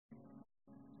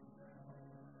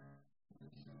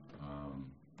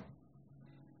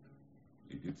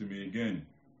get to me again.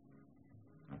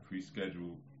 I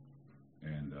pre-scheduled,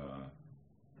 and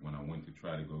when I went to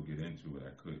try to go get into it, I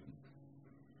couldn't.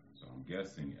 So I'm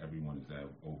guessing everyone is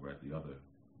over at the other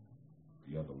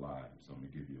live. So I'm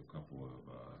gonna give you a couple of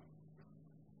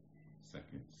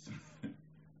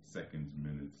seconds,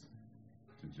 minutes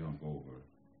to jump over.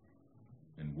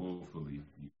 And willfully,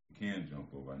 you can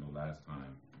jump over. I know last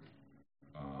time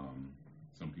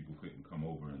some people couldn't come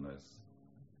over unless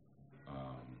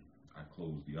I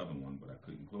closed the other one, but I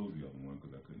couldn't close the other one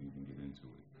because I couldn't even get into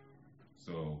it.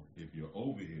 So if you're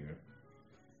over here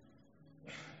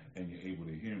and you're able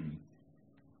to hear me,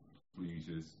 please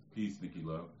just peace, Nikki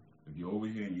Love. If you're over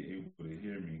here and you're able to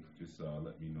hear me, just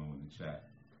let me know in the chat.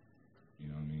 You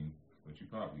know what I mean? But you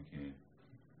probably can.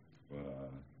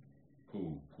 But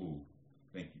cool.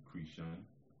 Thank you, Krishan.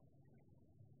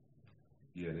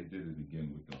 Yeah, they did it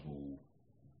again with the whole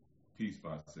P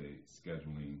spot say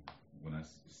scheduling. It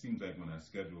seems like when I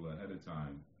schedule ahead of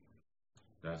time,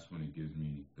 that's when it gives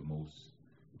me the most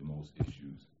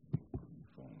issues.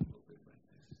 Phone a little bit like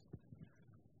this.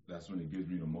 That's when it gives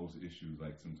me the most issues.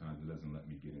 Like sometimes it doesn't let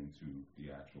me get into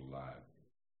the actual live.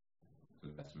 So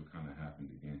that's what kind of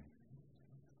happened again.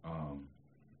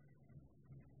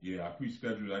 Yeah, I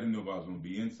pre-scheduled. I didn't know if I was going to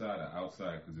be inside or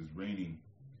outside because it's raining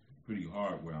pretty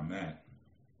hard where I'm at.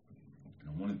 And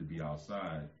I wanted to be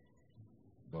outside,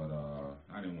 but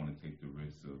I didn't want to take the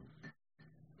risk of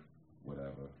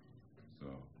whatever. So,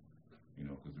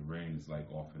 because the rain is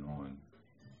like off and on,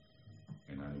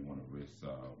 and I didn't want to risk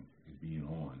it being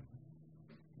on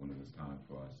when it was time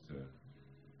for us to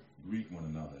greet one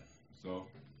another. So,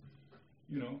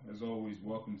 as always,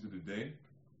 welcome to the day.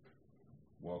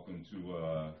 Welcome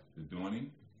to the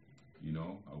dawning.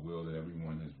 I will that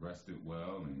everyone has rested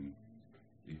well, and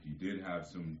if you did have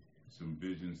some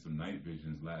visions, some night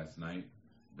visions last night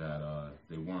that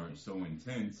they weren't so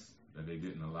intense that they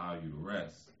didn't allow you to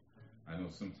rest. I know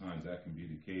sometimes that can be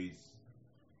the case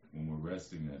when we're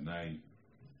resting at night,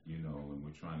 and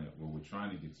we're trying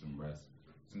to get some rest.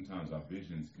 Sometimes our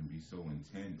visions can be so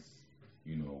intense,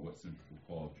 what some people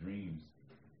call dreams.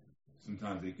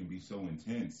 Sometimes they can be so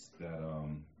intense that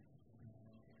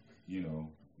we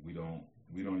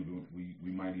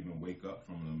might even wake up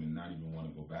from them and not even want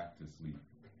to go back to sleep.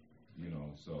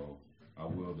 So I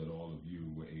will that all of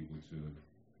you were able to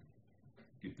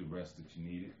get the rest that you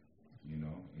needed,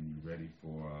 and you're ready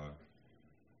for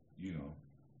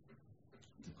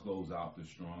to close out the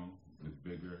strong with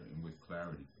vigor and with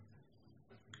clarity.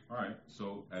 All right,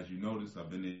 so as you notice,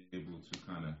 I've been able to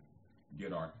kind of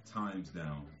get our times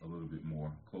down a little bit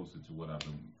more, closer to what I've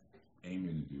been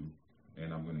aiming to do.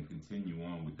 And I'm going to continue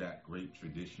on with that great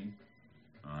tradition.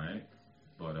 All right.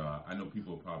 But I know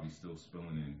people are probably still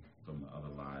spilling in from the other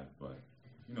live, but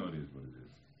it is what it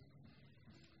is.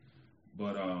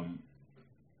 But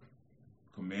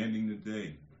commanding the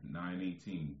day,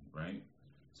 9:18, right?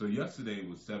 So yesterday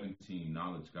was 17,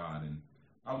 knowledge God, and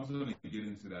I was going to get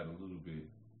into that a little bit,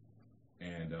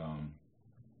 and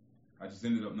I just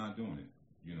ended up not doing it.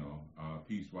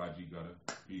 Peace, YG Gutter,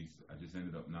 peace. I just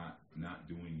ended up not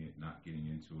doing it, not getting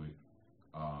into it,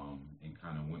 and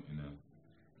kind of went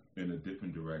in a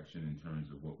different direction in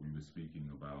terms of what we were speaking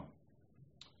about.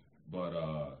 But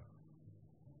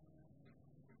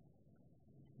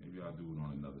maybe I'll do it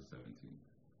on another 17.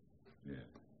 Yeah,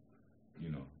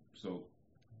 so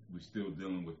we're still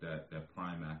dealing with that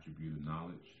prime attribute of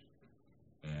knowledge,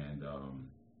 and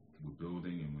we're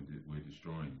building and we're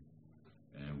destroying.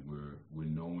 And we're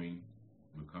knowing,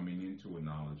 we're coming into a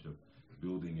knowledge of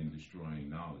building and destroying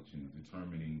knowledge and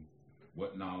determining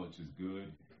what knowledge is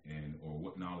good or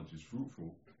what knowledge is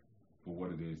fruitful for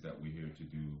what it is that we're here to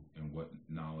do, and what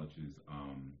knowledge is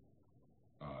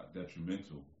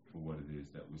detrimental for what it is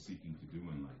that we're seeking to do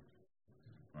in life.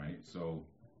 Right? So,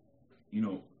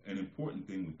 an important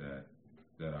thing with that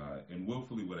and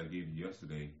willfully what I gave you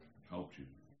yesterday helped you.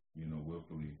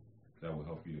 Willfully that will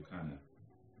help you to kind of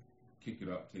kick it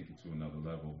up, take it to another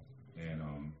level. And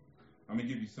I'm going to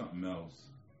give you something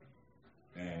else.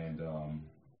 And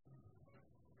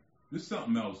this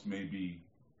something else may be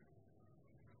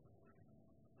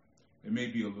a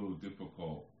little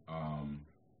difficult.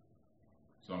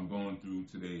 So I'm going through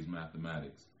today's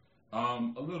mathematics. A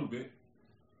little bit.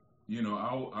 I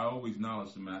always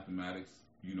acknowledge the mathematics,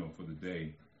 for the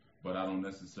day, but I don't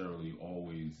necessarily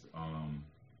always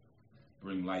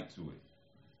bring light to it,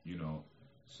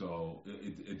 So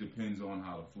it depends on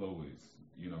how the flow is,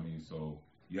 you know what I mean? So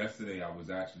yesterday I was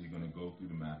actually going to go through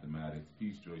the mathematics,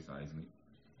 Peace Joyce Isley,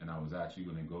 and I was actually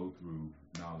going to go through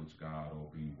knowledge God,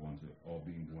 all being born to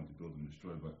build and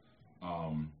destroy, but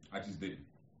I just didn't.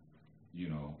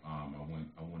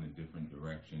 I went a different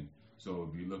direction. So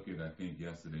if you look at, I think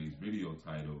yesterday's video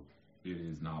title, it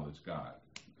is Knowledge God,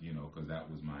 because that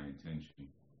was my intention.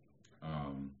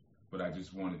 But I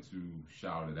just wanted to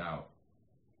shout it out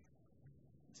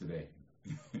today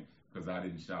because I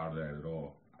didn't shout it out at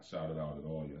all. I shouted out at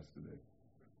all yesterday.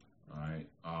 All right.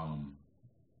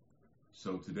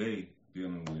 So today,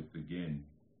 dealing with, again,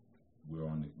 we're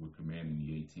commanding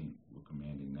the 18th. We're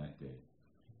commanding that day,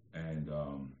 and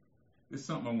it's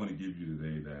something I want to give you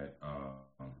today that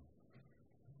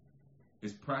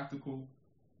is practical.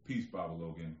 Peace, Baba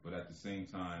Logan, but at the same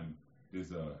time,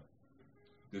 there's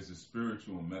a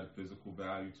spiritual and metaphysical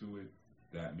value to it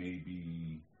that may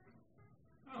be,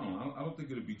 I don't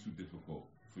think it'll be too difficult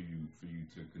for you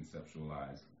to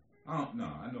conceptualize. I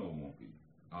know it won't be.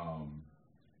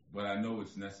 But I know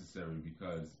it's necessary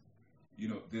because,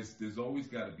 there's always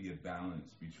got to be a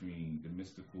balance between the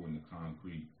mystical and the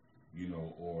concrete,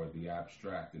 or the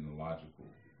abstract and the logical.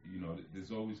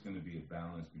 There's always going to be a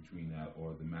balance between that,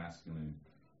 or the masculine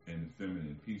and the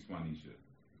feminine. Peace, Juanisha.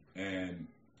 And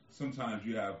sometimes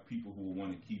you have people who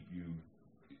want to keep you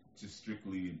just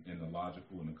strictly in the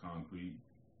logical and the concrete.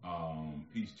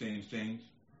 Peace, change.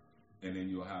 And then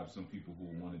you'll have some people who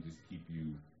want to just keep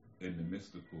you in the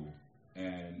mystical.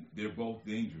 And they're both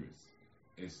dangerous.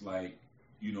 It's like,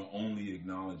 only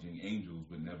acknowledging angels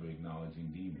but never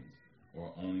acknowledging demons.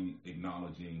 Or only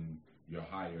acknowledging your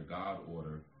higher God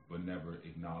order but never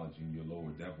acknowledging your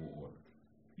lower devil order.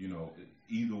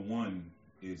 Either one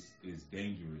is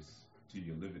dangerous to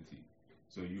your liberty.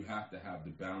 So you have to have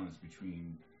the balance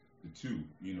between the two.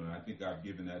 I think I've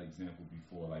given that example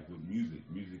before, like with music.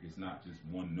 Music is not just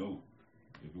one note.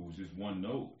 If it was just one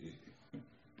note,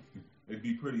 it'd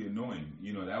be pretty annoying.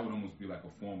 That would almost be like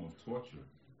a form of torture,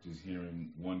 just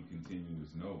hearing one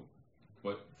continuous note.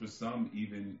 But for some,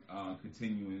 even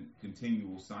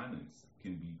continual silence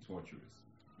can be torturous.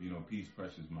 Peace,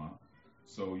 precious mom.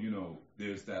 So,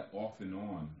 there's that off and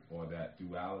on, or that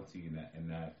duality and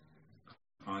that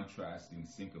contrasting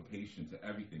syncopation to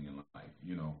everything in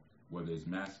life, whether it's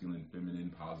masculine,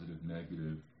 feminine, positive,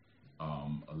 negative,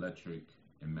 electric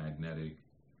and magnetic,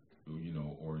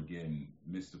 or again,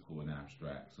 mystical and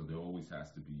abstract. So there always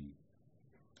has to be,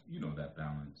 that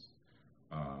balance.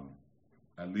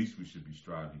 At least we should be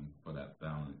striving for that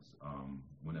balance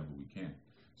whenever we can.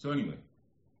 So anyway,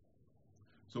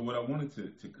 what I wanted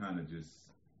to kind of just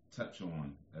touch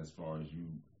on as far as you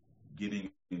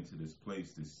getting into this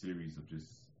place, this series of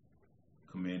just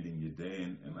commanding your day.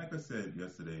 And like I said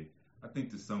yesterday, I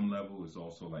think to some level it's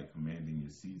also like commanding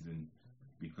your season,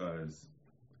 because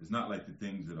it's not like the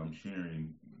things that I'm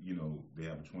sharing, they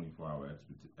have a 24-hour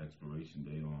expiration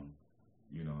date on.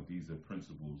 These are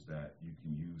principles that you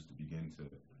can use to begin to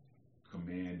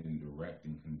command and direct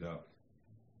and conduct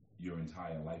your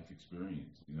entire life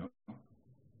experience,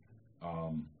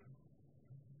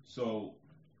 So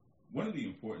one of the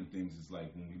important things is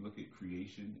like when we look at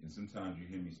creation, and sometimes you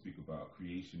hear me speak about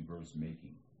creation versus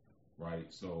making, right?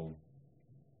 So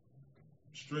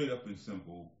straight up and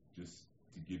simple, just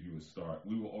to give you a start,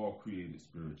 we were all created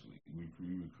spiritually.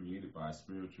 We were created by a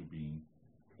spiritual being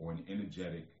or an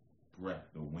energetic breath,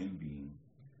 the wind being.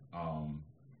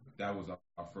 That was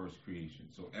our first creation.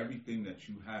 So everything that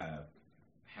you have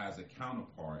has a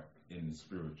counterpart in the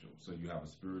spiritual. So you have a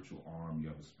spiritual arm, you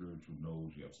have a spiritual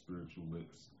nose, you have spiritual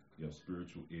lips, you have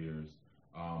spiritual ears.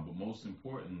 But most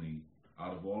importantly,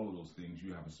 out of all of those things,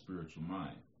 you have a spiritual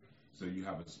mind. So you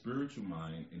have a spiritual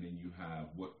mind, and then you have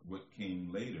what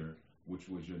came later, which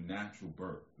was your natural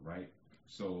birth, right?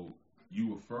 So you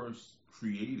were first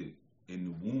created in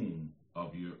the womb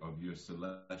of your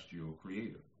celestial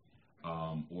creator,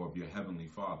 or of your heavenly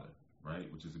Father,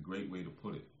 right? Which is a great way to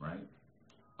put it, right?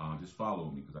 Just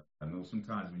follow me, because I know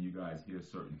sometimes when you guys hear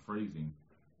certain phrasing,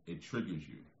 it triggers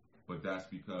you. But that's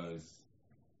because,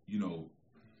 you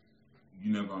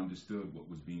never understood what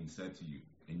was being said to you,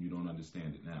 and you don't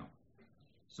understand it now.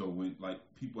 So when, like,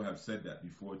 people have said that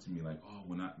before to me, like, oh,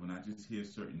 when I just hear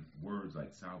certain words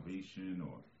like salvation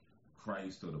or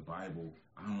Christ or the Bible,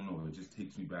 I don't know, it just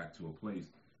takes me back to a place.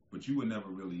 But you were never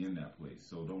really in that place,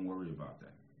 so don't worry about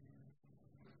that.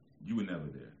 You were never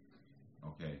there,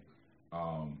 okay?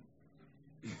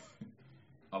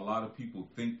 A lot of people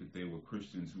think that they were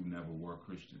Christians who never were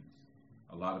Christians.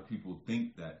 A lot of people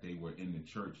think that they were in the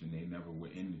church and they never were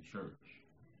in the church,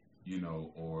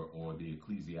 or the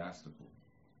ecclesiastical.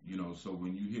 So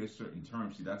when you hear certain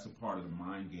terms, see, that's a part of the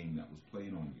mind game that was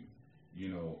played on you.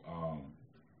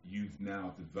 You've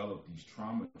now developed these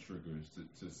trauma triggers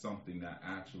to something that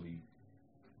actually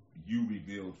you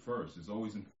revealed first. It's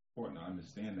always important to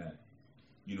understand that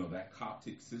that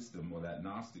Coptic system or that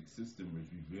Gnostic system was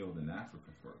revealed in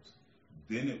Africa first.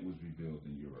 Then it was revealed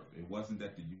in Europe. It wasn't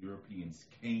that the Europeans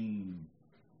came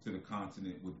to the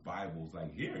continent with Bibles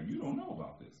like, here, you don't know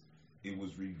about this. It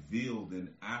was revealed in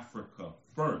Africa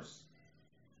first,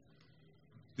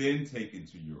 then taken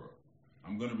to Europe.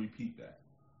 I'm going to repeat that.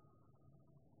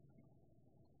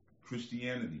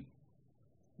 Christianity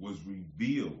was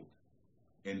revealed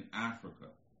in Africa.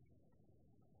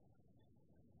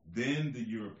 Then the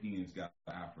Europeans got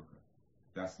to Africa.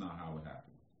 That's not how it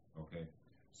happened. Okay?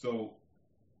 So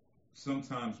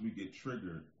sometimes we get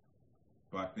triggered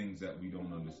by things that we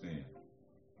don't understand.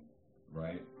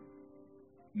 Right?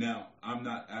 Now, I'm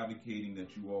not advocating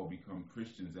that you all become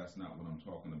Christians. That's not what I'm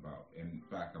talking about. In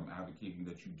fact, I'm advocating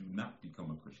that you do not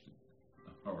become a Christian.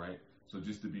 All right? So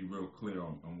just to be real clear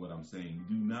on what I'm saying,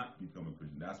 you do not become a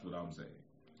Christian. That's what I'm saying.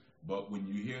 But when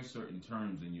you hear certain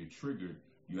terms and you're triggered,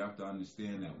 you have to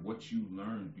understand that what you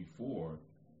learned before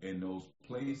in those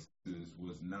places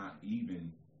was not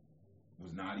even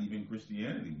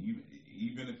Christianity.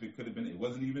 Even if it could have been, it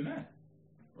wasn't even that,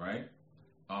 right?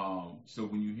 So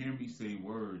when you hear me say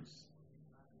words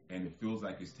and it feels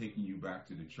like it's taking you back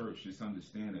to the church, just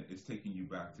understand that it's taking you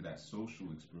back to that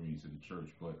social experience of the church.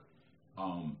 But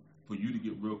for you to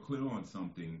get real clear on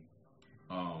something,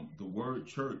 the word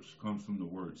church comes from the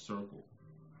word circle,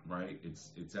 right?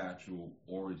 Its actual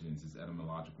origins, its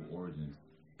etymological origins.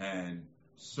 And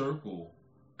circle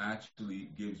actually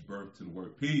gives birth to the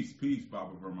word peace,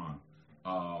 Baba Vermont.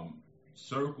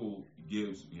 Circle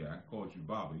gives, I called you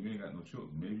Baba. You ain't got no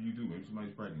children. Maybe you do. Maybe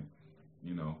somebody's pregnant,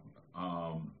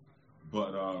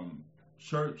 But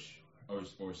church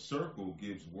or circle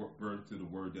gives birth to the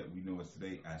word that we know as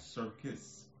today as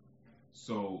circus.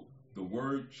 So the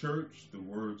word church, the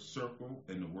word circle,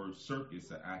 and the word circus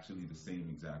are actually the same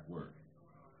exact word.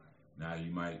 Now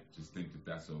you might just think that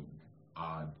that's a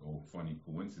odd or funny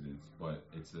coincidence, but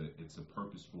it's a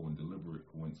purposeful and deliberate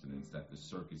coincidence that the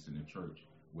circus and the church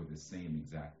were the same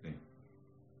exact thing.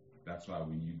 That's why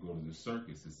when you go to the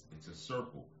circus, it's a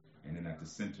circle, and then at the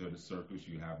center of the circus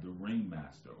you have the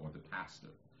ringmaster or the pastor,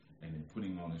 and then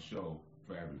putting on a show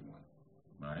for everyone,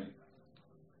 right?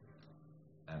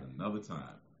 At another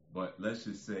time. But let's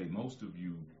just say most of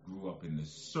you grew up in the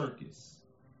circus.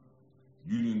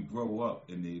 You didn't grow up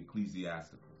in the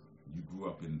ecclesiastical. You grew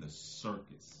up in the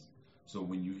circus. So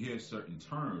when you hear certain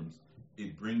terms,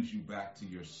 it brings you back to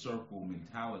your circle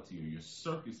mentality or your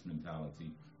circus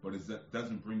mentality, but it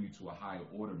doesn't bring you to a higher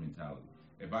order mentality.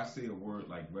 If I say a word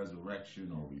like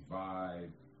resurrection or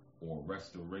revive or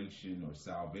restoration or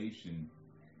salvation,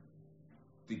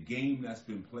 the game that's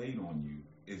been played on you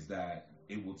is that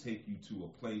it will take you to a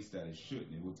place that it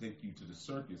shouldn't. It will take you to the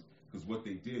circus, because what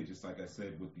they did, just like I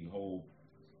said, with the whole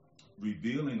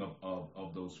revealing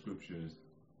of those scriptures,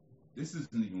 this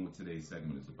isn't even what today's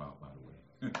segment is about, by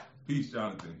the way. Peace,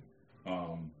 Jonathan.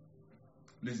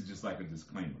 This is just like a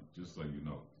disclaimer, just so you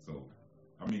know. So,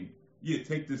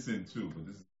 take this in too, but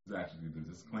this is actually the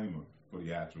disclaimer for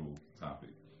the actual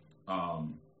topic.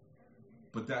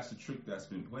 But that's the trick that's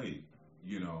been played.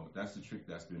 That's the trick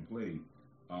that's been played.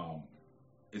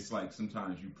 It's like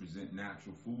sometimes you present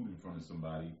natural food in front of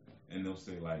somebody and they'll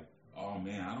say like, oh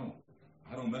man,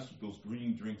 I don't mess with those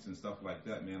green drinks and stuff like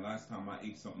that, man. Last time I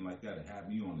ate something like that, it had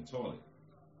me on the toilet.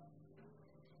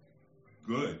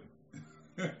 Good.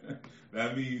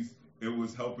 That means it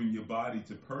was helping your body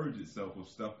to purge itself of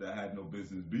stuff that had no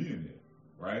business being there,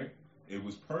 right? It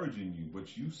was purging you,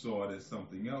 but you saw it as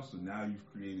something else, so now you've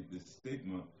created this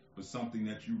stigma for something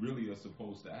that you really are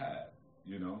supposed to have,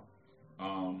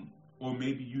 Or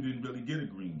maybe you didn't really get a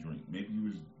green drink. Maybe you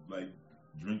was like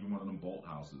drinking one of them Bolt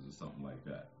houses or something like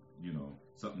that.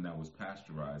 Something that was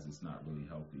pasteurized. It's not really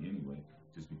healthy anyway,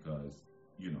 just because,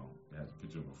 it has a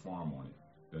picture of a farm on it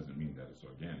doesn't mean that it's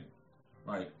organic.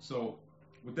 Right? So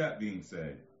with that being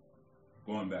said,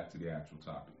 going back to the actual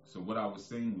topic. So what I was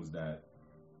saying was that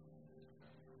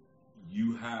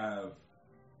you have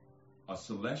a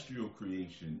celestial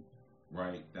creation,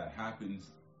 right, that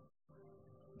happens,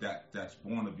 that's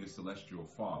born of your celestial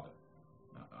father.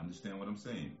 Now, understand what I'm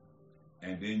saying?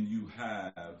 And then you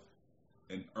have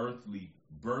an earthly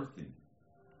birthing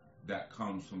that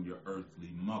comes from your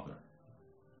earthly mother.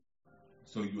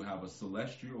 So you have a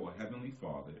celestial or heavenly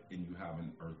father, and you have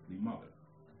an earthly mother.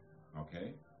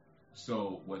 Okay?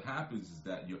 So what happens is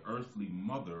that your earthly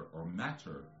mother or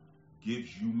matter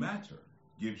gives you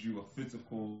a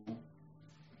physical,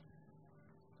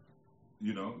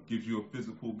 gives you a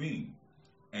physical being.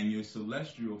 And your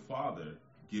celestial father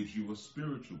gives you a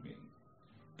spiritual being.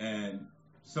 And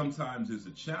sometimes there's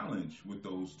a challenge with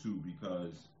those two,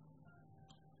 because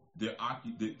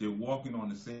they're walking on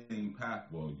the same path.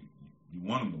 Well, you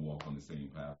want them to walk on the same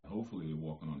path. Hopefully, they're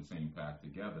walking on the same path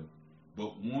together.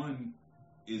 But one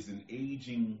is an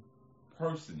aging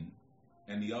person,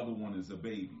 and the other one is a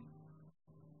baby.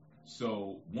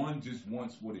 So one just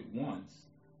wants what it wants,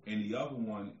 and the other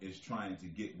one is trying to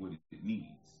get what it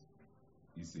needs.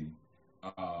 You see,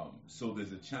 so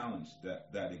there's a challenge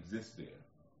that exists there.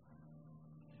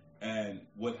 And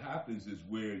what happens is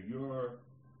where your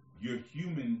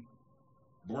human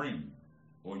brain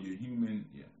or your human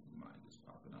mind is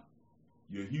popping up.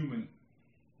 Your human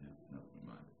no,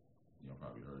 mind. Y'all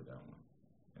probably heard that one.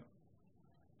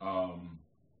 Yeah.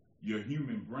 Your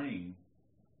human brain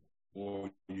or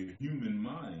your human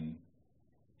mind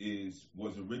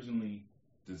was originally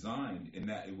designed, in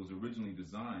that it was originally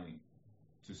designed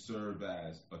to serve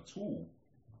as a tool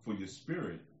for your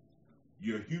spirit.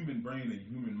 Your human brain and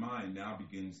human mind now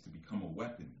begins to become a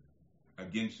weapon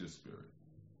against your spirit.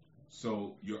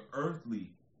 So your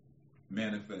earthly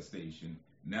manifestation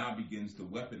now begins to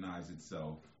weaponize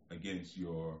itself against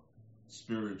your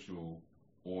spiritual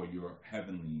or your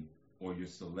heavenly or your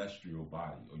celestial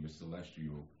body or your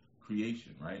celestial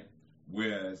creation, right?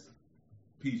 Whereas,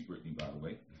 peace, Brittany, by the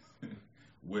way.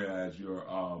 Whereas your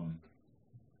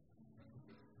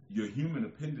human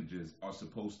appendages are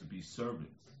supposed to be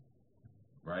servants,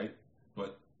 right?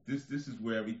 But this is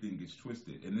where everything gets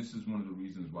twisted, and this is one of the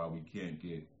reasons why we can't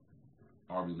get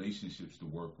our relationships to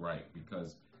work right,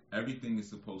 because everything is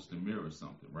supposed to mirror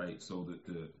something, right? So that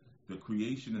the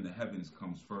creation in the heavens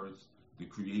comes first, the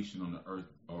creation on the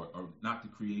earth, or not the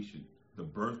creation, the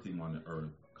birthing on the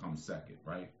earth comes second,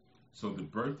 right? So the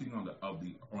birthing on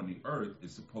the earth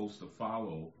is supposed to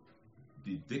follow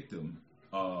the dictum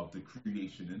of the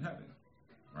creation in heaven,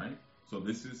 right? So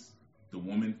this is the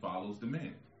woman follows the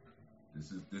man.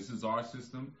 This is our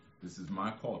system. This is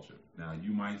my culture. Now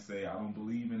you might say I don't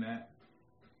believe in that.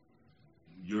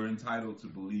 You're entitled to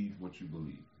believe what you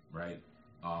believe, right?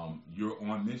 You're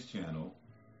on this channel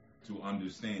to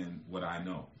understand what I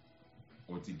know,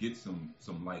 or to get some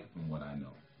light from what I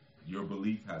know. Your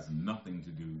belief has nothing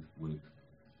to do with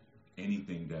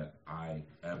anything that I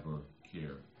ever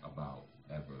care about,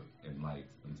 ever in life,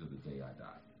 until the day I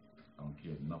die. I don't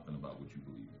care nothing about what you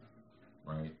believe in,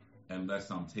 right? Unless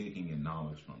I'm taking in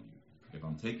knowledge from you. If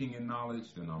I'm taking in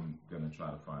knowledge, then I'm going to try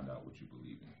to find out what you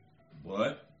believe in.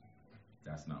 But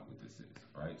that's not what this is,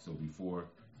 right? So before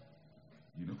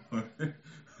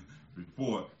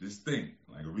just think.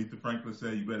 Like Aretha Franklin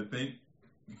said, you better think.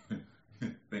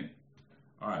 Think.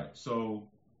 All right, so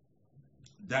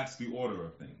that's the order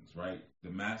of things, right?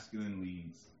 The masculine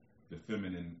leads, the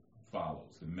feminine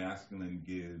follows. The masculine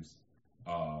gives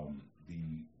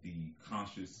the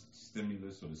conscious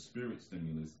stimulus or the spirit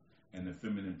stimulus, and the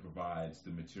feminine provides the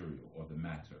material or the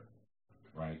matter,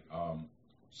 right?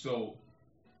 So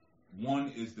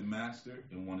one is the master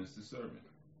and one is the servant,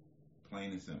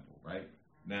 plain and simple, right?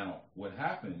 Now, what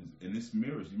happens, and this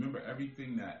mirrors, remember,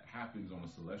 everything that happens on a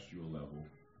celestial level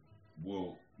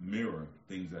will mirror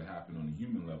things that happen on a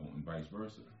human level and vice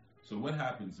versa. So what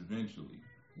happens eventually?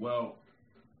 Well,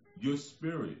 your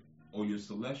spirit or your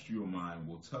celestial mind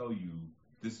will tell you,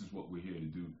 this is what we're here to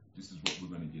do. This is what we're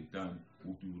going to get done.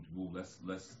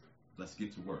 Let's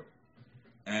get to work.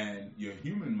 And your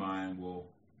human mind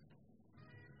will,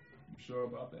 you sure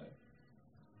about that?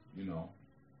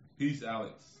 Peace,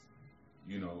 Alex.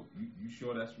 You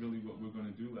sure that's really what we're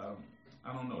going to do?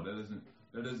 I don't know. That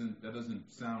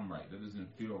doesn't sound right. That doesn't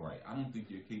feel right. I don't think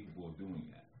you're capable of doing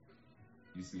that.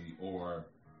 You see, or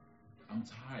I'm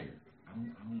tired. I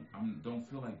don't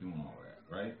feel like doing all that,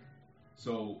 right?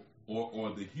 So,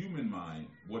 or the human mind,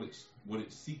 what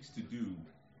it seeks to do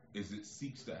is it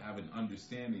seeks to have an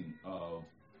understanding of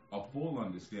a full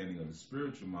understanding of the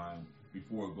spiritual mind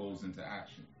before it goes into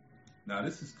action. Now,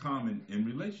 this is common in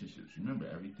relationships. Remember,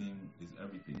 everything is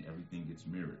everything. Everything gets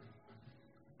mirrored.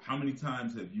 How many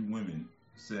times have you women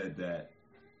said that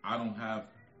I don't have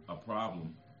a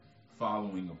problem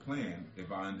following a plan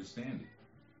if I understand it?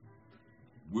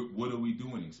 What are we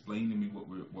doing? Explain to me what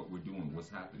we're doing. What's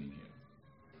happening here?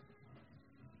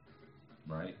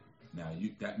 Right? Now,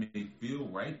 that may feel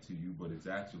right to you, but it's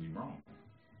actually wrong.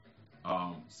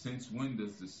 Since when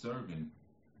does the servant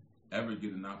ever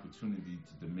get an opportunity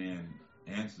to demand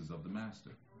answers of the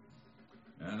master?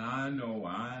 And I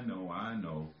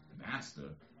know,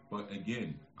 master. But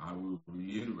again, I will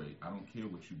reiterate, I don't care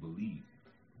what you believe.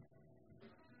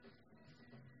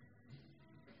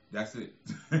 That's it.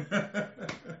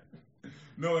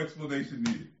 No explanation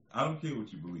needed. I don't care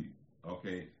what you believe.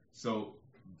 Okay? So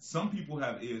some people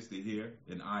have ears to hear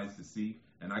and eyes to see,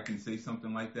 and I can say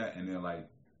something like that, and they're like,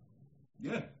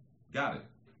 yeah, got it.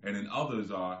 And then others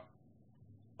are,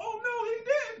 Oh no, he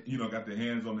didn't. You know, got their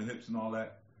hands on the hips and all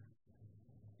that.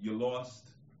 You're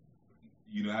lost.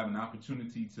 You know, have an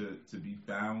opportunity to be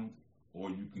found,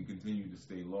 or you can continue to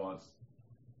stay lost.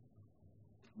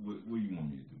 What do you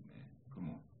want me to do, man? Come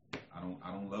on. I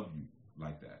don't love you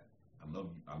like that. I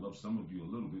love some of you a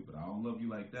little bit, but I don't love you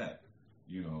like that.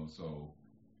 You know, so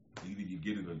either you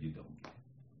get it or you don't get it.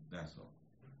 That's all.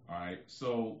 All right.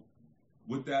 So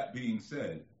with that being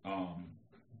said,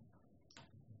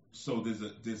 so there's a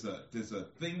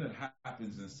thing that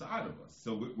happens inside of us.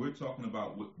 So we're talking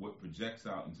about what projects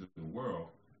out into the world.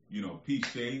 You know, peace,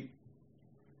 shade.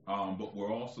 But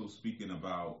we're also speaking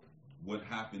about what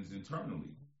happens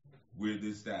internally, where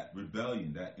there's that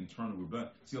rebellion, that internal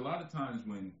rebellion. See, a lot of times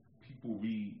when people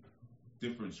read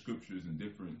different scriptures and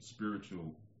different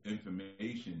spiritual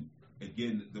information,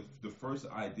 again, the first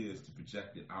idea is to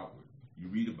project it outward. You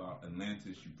read about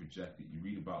Atlantis, you project it. You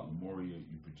read about Lemuria,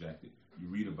 you project it. You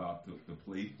read about the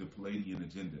Palladian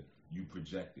agenda, you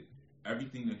project it.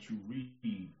 Everything that you read,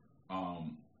 you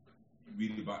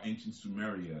read about ancient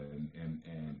Sumeria and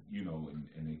you know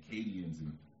and Akkadians,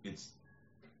 and it's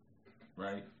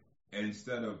right. And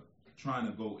instead of trying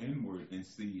to go inward and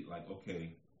see, like,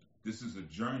 okay, this is a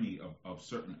journey of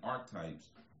certain archetypes,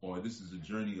 or this is a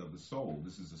journey of the soul.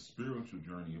 This is a spiritual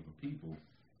journey of a people.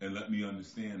 And let me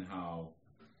understand how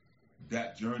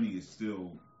that journey is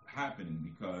still happening,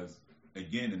 because,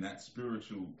 again, in that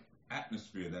spiritual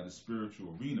atmosphere, that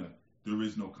spiritual arena, there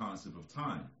is no concept of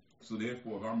time. So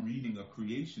therefore, if I'm reading a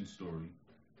creation story,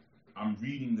 I'm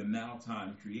reading the now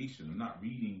time creation. I'm not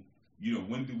reading, you know,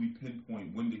 when do we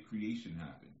pinpoint when did creation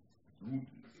happen?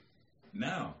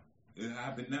 Now. It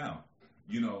happened now.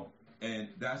 You know,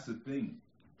 and that's the thing.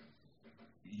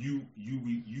 You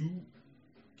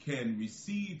can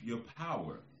receive your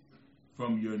power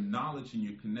from your knowledge and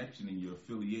your connection and your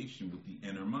affiliation with the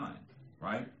inner mind,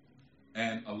 right?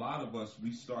 And a lot of us,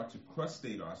 we start to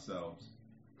crustate ourselves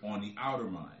on the outer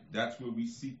mind. That's where we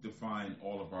seek to find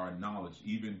all of our knowledge.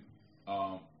 Even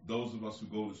those of us who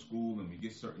go to school and we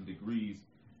get certain degrees,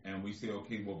 and we say,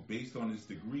 okay, well, based on this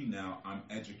degree now, I'm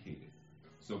educated.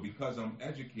 So because I'm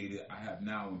educated, I have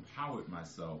now empowered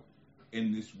myself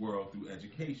in this world through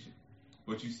education.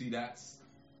 But you see, that's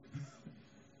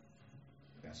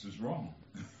just wrong.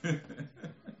 It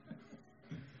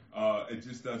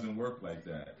just doesn't work like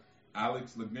that.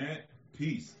 Alex Legrand,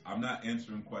 peace. I'm not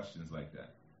answering questions like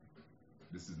that.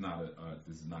 This is not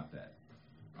that.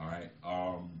 All right.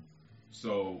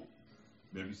 So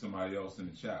maybe somebody else in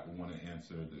the chat will want to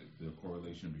answer the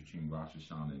correlation between Rosh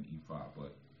Hashanah and Ifa.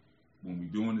 But when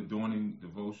we're doing the dawning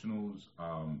devotionals,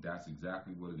 that's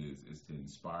exactly what it is. It's to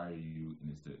inspire you, and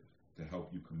it's to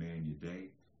help you command your day.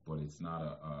 But it's not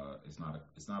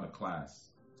a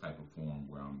class type of form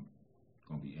where I'm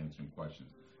going to be answering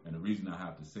questions. And the reason I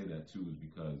have to say that too is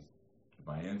because if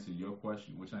I answer your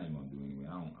question, which I ain't going to do anyway,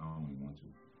 I don't even want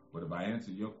to. But if I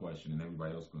answer your question, and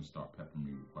everybody else is going to start peppering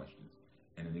me with questions,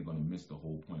 and then they're going to miss the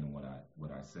whole point of what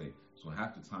I say. So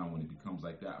half the time when it becomes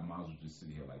like that, I might as well just sit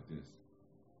here like this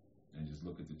and just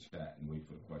look at the chat and wait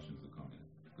for the questions to come in,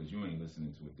 because you ain't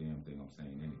listening to a damn thing I'm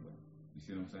saying anyway. You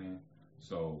see what I'm saying?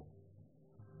 So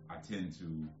I tend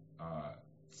to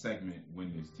segment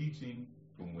when there's teaching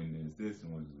from when there's this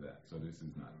and when there's that. So this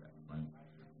is not that, right?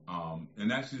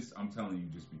 And that's just, I'm telling you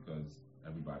just because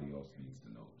everybody else needs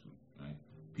to know too, right?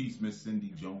 Peace, Miss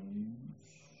Cindy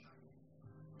Jones.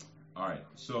 All right,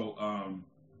 so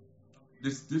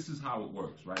this is how it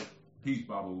works, right? Peace,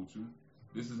 Baba Utu.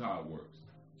 This is how it works.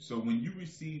 So when you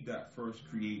receive that first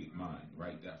created mind,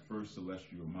 right, that first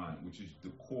celestial mind, which is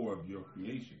the core of your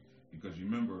creation, because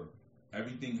remember,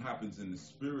 everything happens in the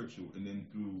spiritual, and then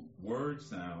through word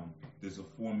sound, there's a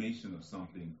formation of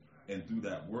something, and through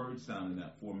that word sound and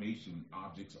that formation,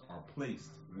 objects are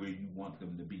placed where you want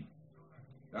them to be.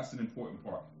 That's an important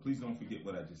part. Please don't forget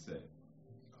what I just said.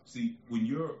 See, when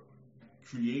you're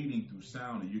creating through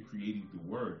sound and you're creating through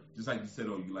word, just like you said,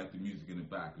 oh, you like the music in the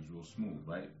back, it's real smooth,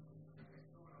 right?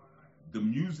 The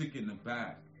music in the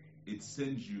back, it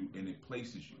sends you and it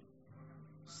places you.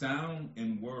 Sound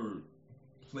and word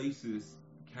places,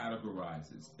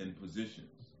 categorizes, and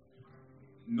positions.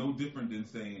 No different than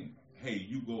saying, hey,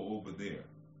 you go over there,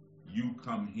 you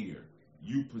come here,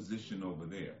 you position over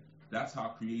there. That's how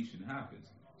creation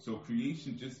happens. So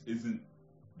creation just isn't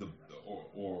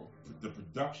the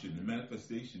production, the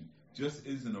manifestation just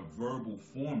isn't a verbal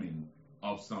forming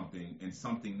of something and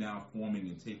something now forming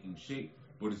and taking shape,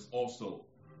 but it's also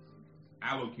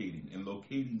allocating and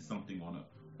locating something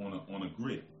on a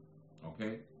grid.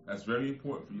 Okay? That's very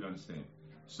important for you to understand.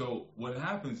 So what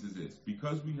happens is this: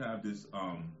 because we have this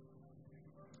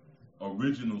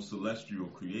original celestial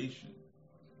creation,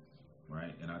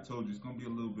 right? And I told you it's going to be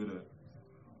a little bit of,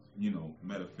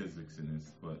 metaphysics in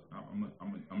this, but I'm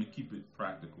gonna keep it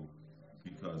practical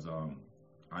because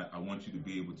I want you to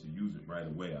be able to use it right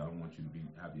away. I don't want you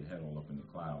to have your head all up in the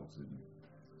clouds and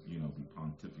be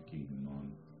pontificating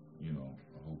on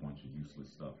a whole bunch of useless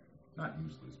stuff. Not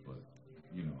useless, but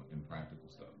impractical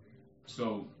stuff.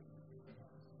 So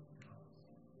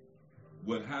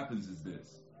what happens is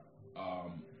this: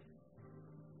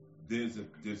 there's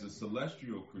a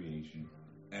celestial creation,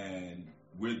 and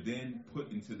we're then put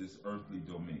into this earthly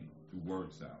domain through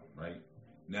word sound, right?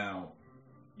 Now,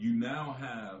 you now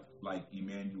have, like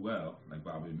Emmanuel, like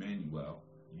Baba Emmanuel,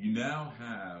 you now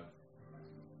have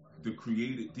the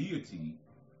created deity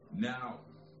now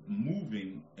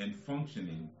moving and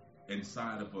functioning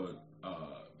inside of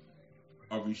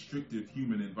a restrictive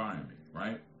human environment,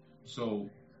 right? So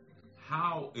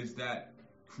how is that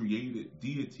created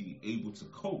deity able to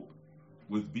cope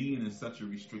with being in such a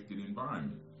restricted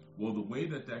environment? Well, the way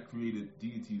that created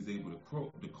deity is able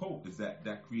to cope is that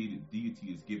created deity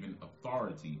is given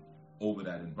authority over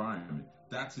that environment.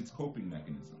 That's its coping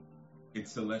mechanism.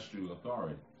 It's celestial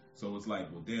authority. So it's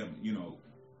like, well, damn,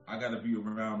 I got to be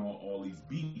around all these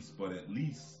beasts, but at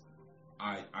least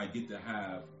I get to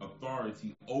have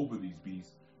authority over these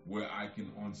beasts where I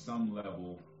can, on some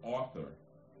level, author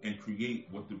and create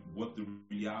what the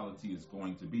reality is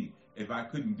going to be. If I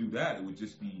couldn't do that, it would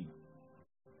just be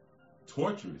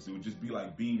torturous. It would just be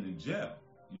like being in jail,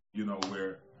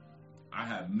 where I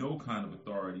have no kind of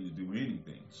authority to do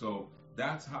anything. So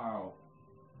that's how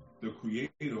the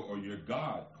creator or your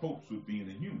God copes with being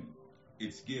a human.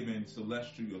 It's given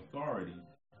celestial authority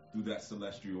through that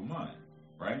celestial mind,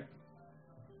 right?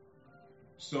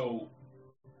 So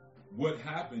what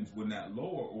happens when that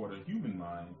lower order human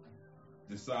mind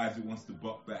decides it wants to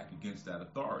buck back against that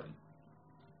authority?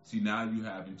 See, now you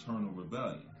have internal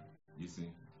rebellion, you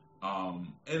see?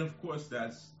 And of course,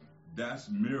 that's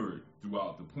mirrored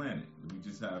throughout the planet. We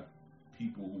just have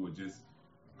people who are just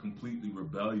completely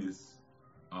rebellious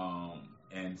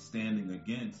and standing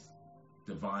against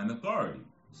divine authority.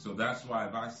 So that's why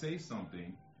if I say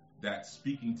something that's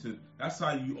speaking to, that's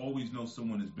how you always know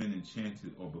someone has been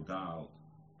enchanted or beguiled.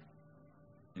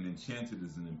 And enchanted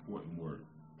is an important word.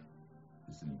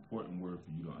 It's an important word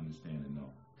for you to understand and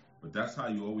know. But that's how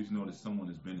you always know that someone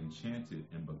has been enchanted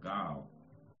and beguiled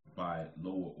by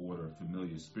lower order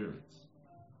familiar spirits.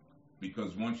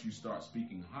 Because once you start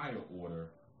speaking higher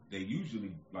order, they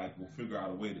usually will figure out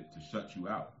a way to shut you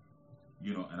out.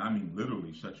 And I mean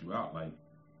literally shut you out. Like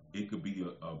it could be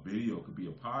a video, it could be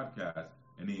a podcast,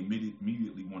 and they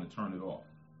immediately want to turn it off.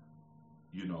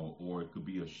 Or it could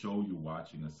be a show you're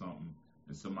watching or something,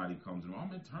 and somebody comes in, I'm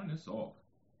gonna turn this off.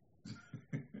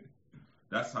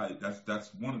 That's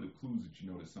one of the clues that you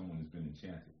know that someone has been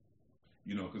enchanted.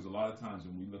 Because a lot of times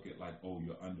when we look at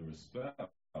you're under a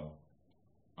spell,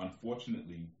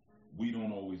 unfortunately, we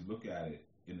don't always look at it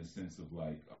in the sense of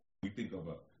we think of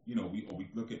we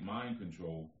look at mind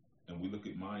control, and we look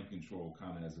at mind control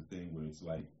kind of as a thing where it's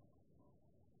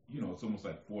it's almost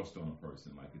like forced on a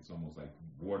person, like it's almost like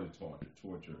water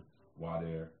torture while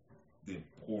they're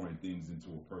pouring things into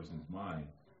a person's mind,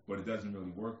 but it doesn't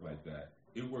really work like that.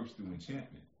 It works through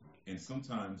enchantment, and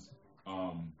sometimes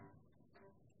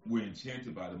we're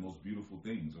enchanted by the most beautiful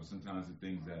things, or sometimes the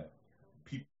things that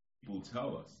people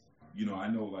tell us. I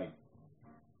know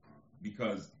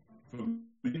because for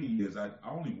many years I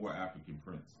only wore African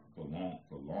prints for a long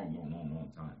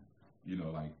time.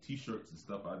 T-shirts and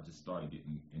stuff I just started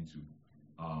getting into.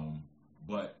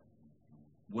 But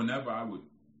whenever I would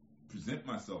present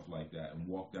myself like that and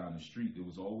walk down the street, there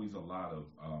was always a lot of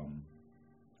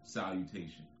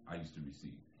salutation I used to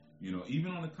receive.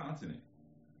 Even on the continent.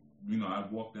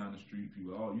 I'd walk down the street,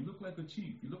 people, oh, you look like a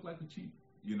chief. You look like a chief.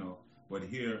 But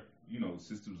here,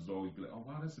 sisters would always be like, oh,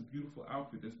 wow, that's a beautiful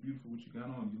outfit. That's beautiful what you got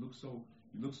on. You look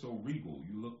so regal.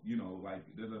 You look, like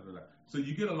da da da da. So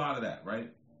you get a lot of that,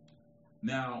 right?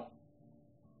 Now,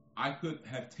 I could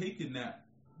have taken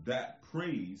that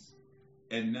praise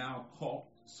and now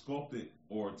sculpted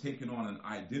or taken on an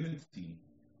identity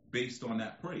based on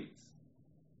that praise.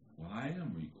 Well, I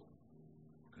am regal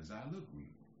because I look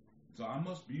regal. So I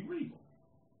must be regal,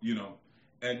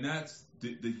 and that's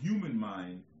the human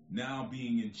mind now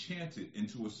being enchanted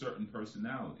into a certain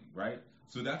personality, right?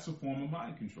 So that's a form of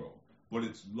mind control, but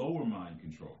it's lower mind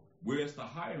control. Whereas the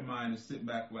higher mind is sitting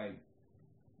back like,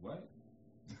 what?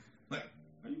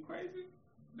 Are you crazy?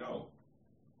 No,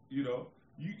 you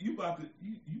about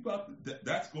to,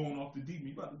 that's going off the deep end.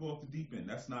 You about to go off the deep end.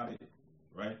 That's not it,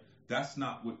 right? That's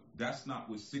not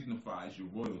what signifies your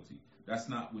royalty. That's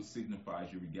not what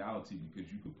signifies your regality,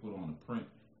 because you could put on a print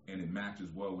and it matches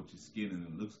well with your skin and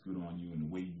it looks good on you and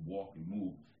the way you walk and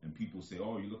move. And people say,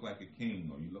 oh, you look like a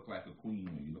king, or you look like a queen,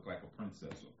 or you look like a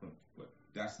princess, but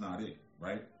that's not it,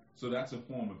 right? So that's a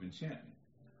form of enchantment.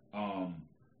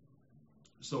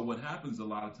 So what happens a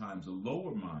lot of times, the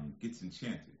lower mind gets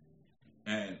enchanted.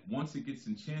 And once it gets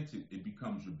enchanted, it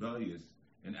becomes rebellious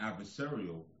and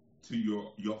adversarial to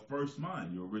your first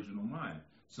mind, your original mind.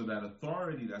 So that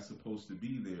authority that's supposed to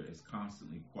be there is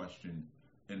constantly questioned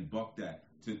and bucked at.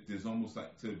 There's almost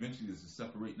like, to eventually there's a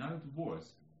separate, not a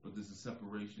divorce, but there's a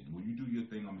separation. When you do your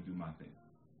thing, I'm going to do my thing,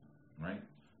 right?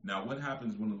 Now, what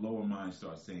happens when the lower mind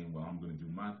starts saying, well, I'm going to do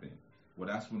my thing? Well,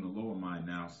 that's when the lower mind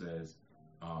now says,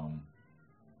 I'm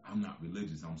not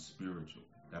religious, I'm spiritual.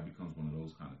 That becomes one of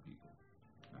those kind of people.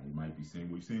 Now, you might be saying,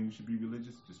 well, you're saying we should be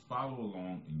religious? Just follow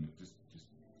along and you just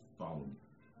follow me,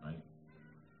 right?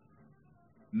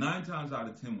 9 times out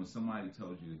of 10, when somebody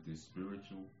tells you that they're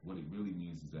spiritual, what it really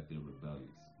means is that they're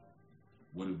rebellious.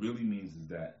 What it really means is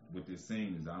that what they're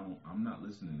saying is, I'm not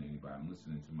listening to anybody. I'm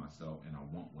listening to myself, and I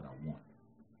want what I want.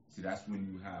 See, that's when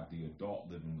you have the adult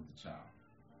living with the child.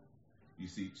 You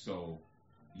see, so,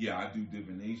 yeah, I do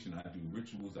divination, I do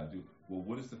rituals, well,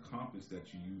 what is the compass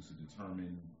that you use to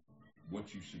determine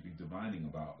what you should be divining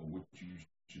about or what you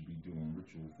should be doing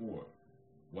ritual for?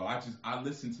 Well, I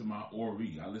listen to my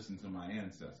Ori, I listen to my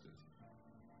ancestors.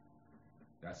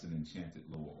 That's an enchanted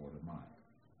lower order mind.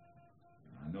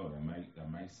 I know that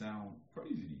might sound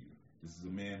crazy to you. This is a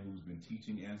man who's been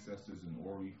teaching ancestors and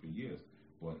Ori for years,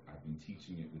 but I've been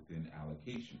teaching it within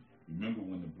allocation. Remember,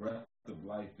 when the breath of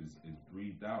life is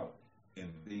breathed out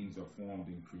and things are formed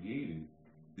and created,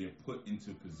 they're put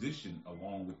into position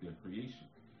along with their creation.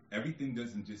 Everything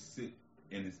doesn't just sit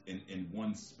in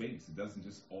one space. It doesn't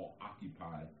just all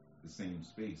occupy the same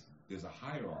space. There's a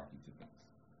hierarchy to things,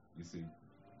 you see.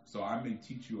 So I may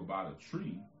teach you about a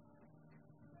tree,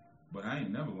 but I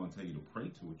ain't never going to tell you to pray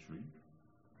to a tree.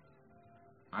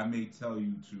 I may tell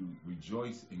you to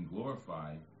rejoice and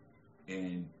glorify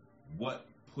and what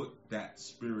put that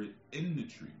spirit in the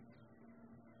tree.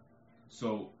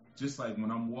 So just like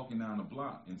when I'm walking down the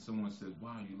block and someone says,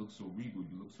 wow, you look so regal,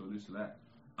 you look so this or that,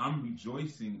 I'm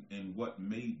rejoicing in what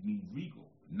made me regal,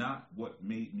 not what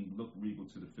made me look regal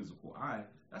to the physical eye.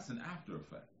 That's an after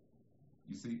effect.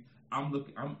 You see, I'm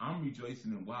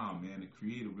rejoicing in, wow, man, the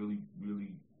Creator really,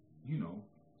 really,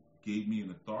 gave me an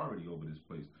authority over this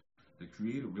place. The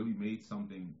Creator really made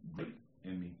something great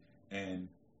in me, and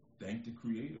thank the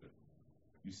Creator.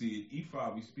 You see, at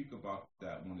Ifa, we speak about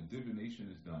that when a divination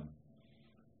is done,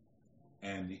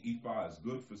 and the Ifa is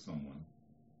good for someone.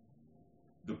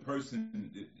 The person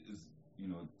is,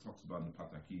 it talks about in the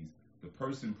Patakis, the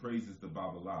person praises the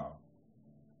Babalao,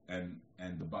 and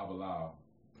the Babalao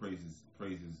praises.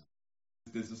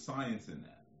 There's a science in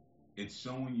that. It's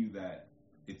showing you that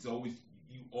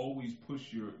you always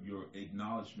push your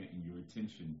acknowledgement and your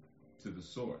attention to the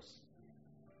source,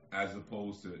 as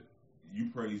opposed to you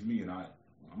praise me and I'm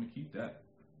gonna keep that.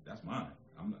 That's mine.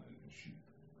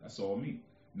 That's all me.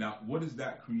 Now, what does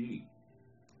that create?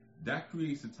 That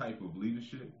creates a type of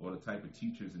leadership or the type of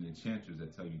teachers and enchanters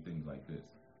that tell you things like this.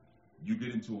 You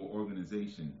get into an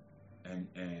organization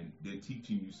and they're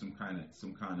teaching you some kind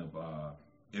of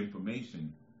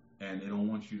information, and they don't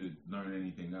want you to learn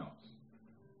anything else,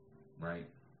 right?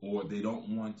 Or they don't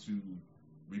want to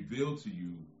reveal to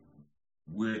you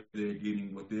where they're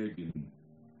getting what they're getting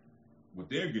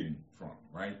from,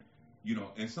 right?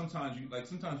 And sometimes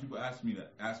people ask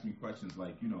me questions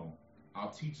like, I'll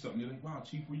teach something. They're like, wow,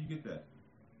 Chief, where you get that?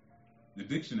 The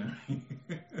dictionary.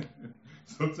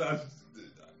 Sometimes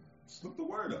just look the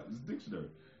word up. It's a dictionary.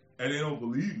 And they don't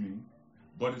believe me,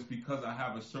 but it's because I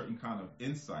have a certain kind of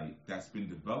insight that's been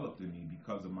developed in me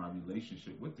because of my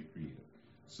relationship with the Creator.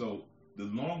 So the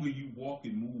longer you walk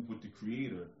and move with the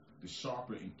Creator, the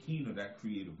sharper and keener that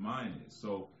creative mind is.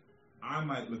 So I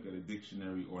might look at a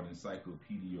dictionary or an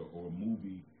encyclopedia or a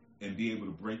movie and be able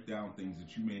to break down things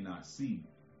that you may not see.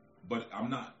 But I'm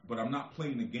not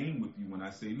playing the game with you when I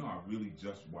say, no, I really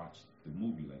just watched the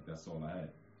movie. Like, that's all I had.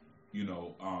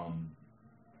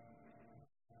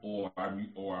 Or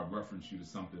I reference you to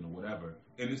something or whatever.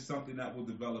 And it's something that will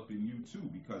develop in you too,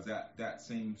 because that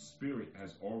same spirit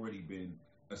has already been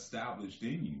established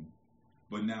in you.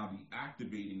 But now the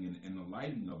activating and the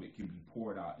lighting of it can be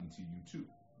poured out into you too,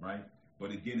 right?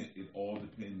 But again, it all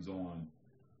depends on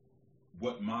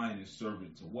what mind is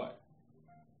servant to what.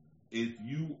 If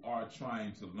you are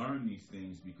trying to learn these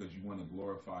things because you want to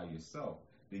glorify yourself,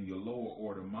 then your lower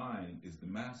order mind is the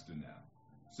master now.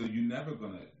 So you're never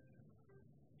gonna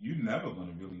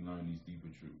really learn these deeper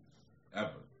truths,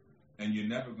 ever. And you're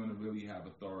never going to really have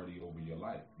authority over your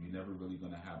life. You're never really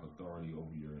going to have authority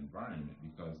over your environment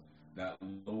because that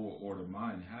lower order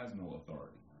mind has no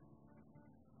authority.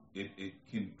 It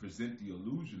can present the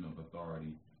illusion of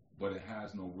authority, but it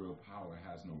has no real power, it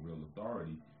has no real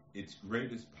authority. Its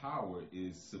greatest power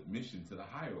is submission to the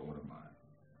higher order mind.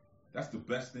 That's the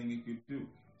best thing it could do.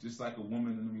 Just like a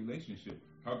woman in a relationship,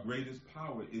 her greatest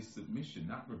power is submission,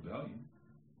 not rebellion.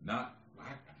 Not,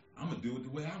 I'm going to do it the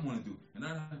way I want to do it. And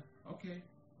okay.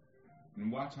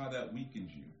 And watch how that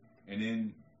weakens you. And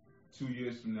then 2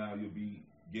 years from now, you'll be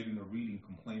getting a reading,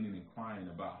 complaining and crying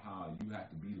about how you have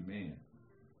to be the man.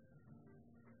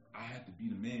 I have to be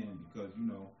the man because,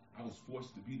 I was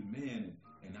forced to be the man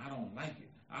and I don't like it.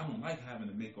 I don't like having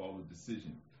to make all the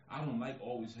decisions. I don't like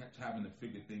always having to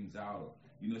figure things out or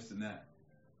this and that.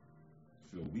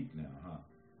 Feel weak now, huh?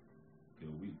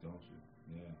 Feel weak, don't you?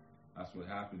 Yeah. That's what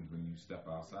happens when you step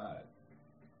outside.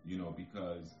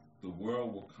 Because the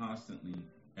world will constantly,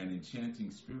 and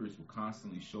enchanting spirits will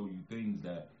constantly show you things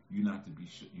that you're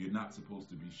not supposed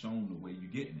to be shown the way you're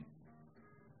getting it.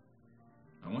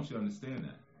 I want you to understand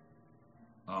that.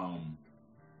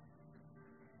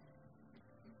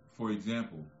 For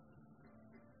example,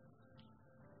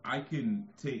 I can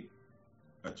take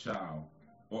a child,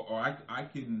 or I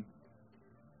can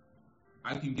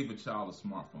give a child a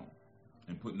smartphone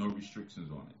and put no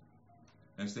restrictions on it,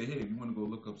 and say, hey, if you want to go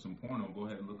look up some porno, go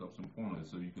ahead and look up some porno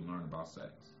so you can learn about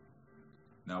sex.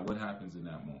 Now, what happens in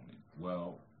that moment?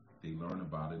 Well, they learn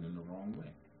about it in the wrong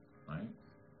way, right?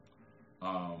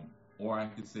 Or I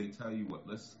could say, tell you what,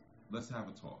 let's have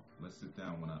a talk. Let's sit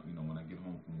down when I get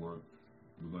home from work.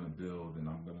 We're going to build, and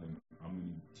I'm going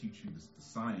to teach you the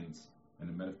science and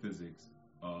the metaphysics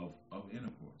of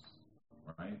intercourse,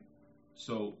 right?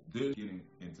 So they're getting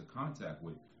into contact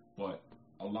with, but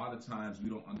a lot of times we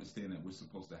don't understand that we're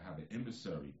supposed to have an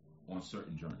emissary on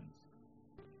certain journeys.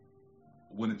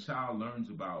 When a child learns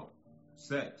about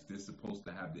sex, they're supposed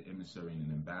to have the emissary and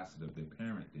an ambassador, their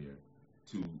parent there,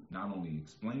 to not only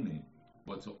explain it,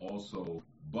 but to also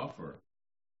buffer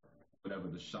whatever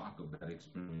the shock of that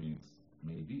experience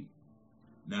may be.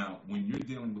 Now, when you're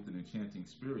dealing with an enchanting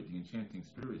spirit, the enchanting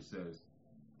spirit says,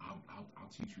 I'll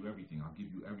teach you everything. I'll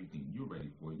give you everything. You're ready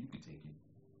for it. You can take it.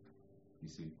 You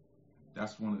see?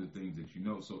 That's one of the things that you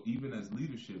know. So even as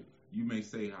leadership, you may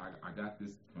say, I got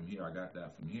this from here, I got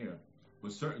that from here.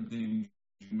 But certain things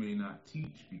you may not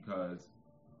teach because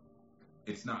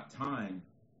it's not time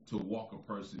to walk a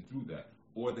person through that.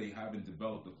 Or they haven't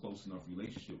developed a close enough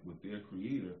relationship with their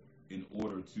creator in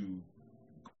order to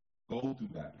go through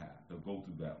that path or go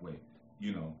through that way.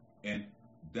 And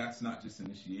that's not just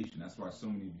initiation. That's why so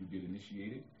many of you get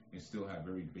initiated and still have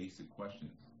very basic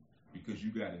questions. Because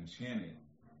you got enchanted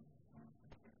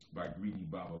by greedy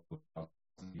Baba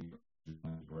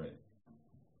bread.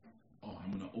 Oh,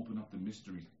 I'm going to open up the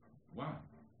mysteries. Why?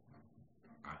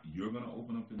 You're going to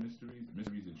open up the mysteries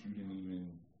that you didn't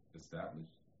even establish?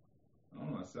 I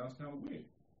don't know. That sounds kind of weird.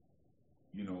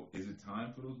 Is it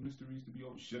time for those mysteries to be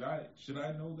open? Should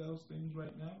I know those things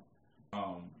right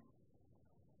now?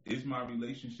 Is my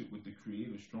relationship with the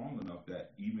Creator strong enough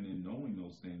that even in knowing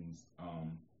those things,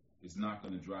 it's not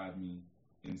going to drive me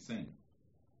insane?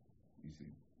 You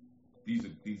see, these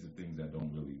are things that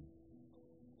don't really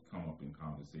come up in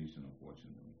conversation,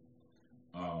 unfortunately.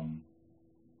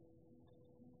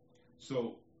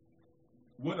 So,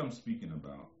 what I'm speaking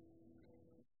about,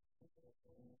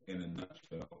 in a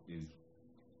nutshell, is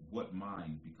what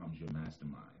mind becomes your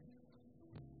mastermind.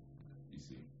 You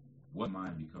see, what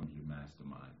mind becomes your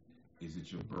mastermind? Is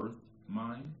it your birth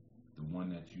mind, the one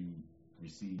that you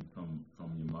received from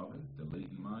your mother, the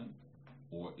latent mind,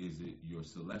 or is it your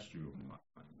celestial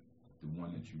mind, the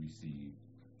one that you received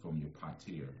from your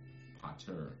pater,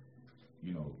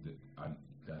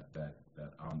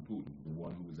 that Anputin, the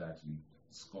one who was actually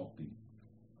sculpting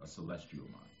a celestial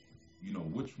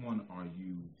mind? Which one are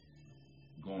you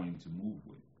going to move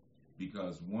with?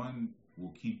 Because one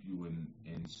will keep you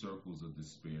in circles of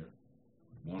despair.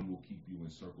 One will keep you in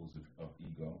circles of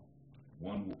ego.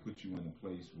 One will put you in a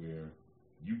place where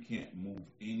you can't move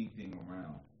anything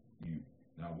around you.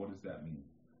 Now, what does that mean?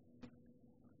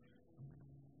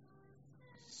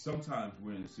 Sometimes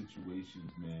we're in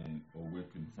situations, man, or we're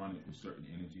confronted with certain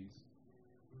energies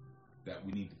that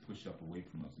we need to push up away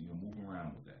from us. Move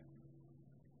around with that.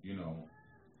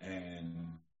 And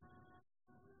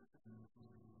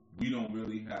we don't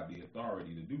really have the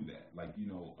authority to do that.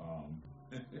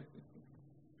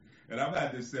 And I've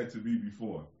had this said to me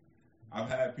before. I've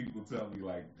had people tell me,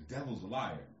 like, the devil's a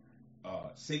liar.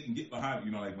 Satan, get behind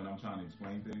me, when I'm trying to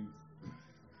explain things.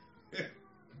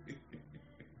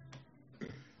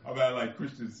 I've had like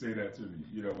Christians say that to me,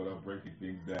 when I'm breaking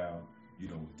things down. The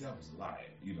devil's a liar.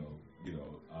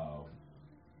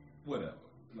 Whatever.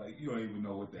 Like you don't even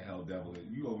know what the hell devil is.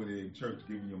 You over there in church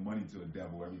giving your money to a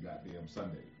devil every goddamn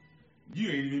Sunday. You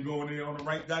ain't even going there on the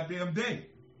right goddamn day.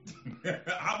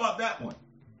 How about that one?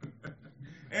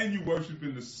 And you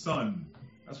worshiping the sun.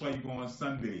 That's why you go on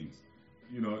Sundays.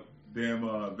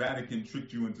 Damn Vatican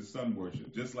tricked you into sun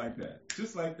worship. Just like that.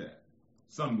 Just like that.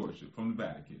 Sun worship from the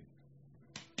Vatican.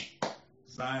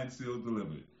 Signed, sealed,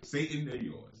 delivered. Satan, they're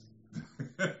yours.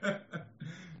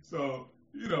 So,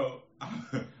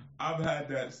 I've had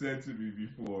that said to me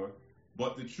before,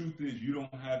 but the truth is you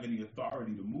don't have any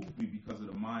authority to move me because of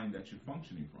the mind that you're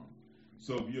functioning from.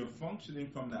 So if you're functioning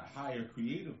from that higher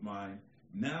creative mind,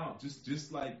 now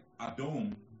just like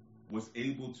Adon was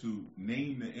able to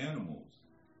name the animals,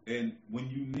 and when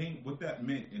you name, what that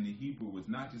meant in the Hebrew was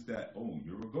not just that, oh,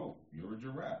 you're a goat, you're a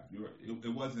giraffe,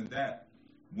 it wasn't that.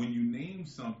 When you name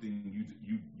something,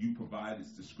 you provide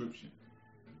its description.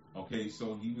 Okay,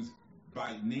 so he was,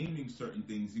 by naming certain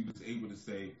things, he was able to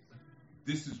say,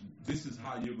 this is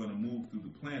how you're going to move through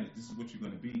the planet. This is what you're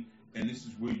going to be, and this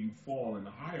is where you fall in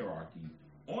the hierarchy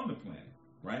on the planet,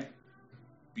 right?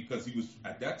 Because he was,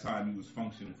 at that time, he was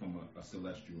functioning from a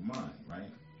celestial mind,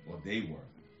 right? Or they were,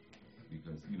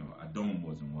 because Adon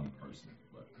wasn't one person,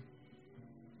 but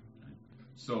right?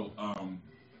 So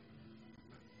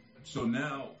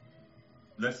now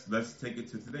let's take it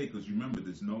to today, because remember,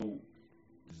 there's no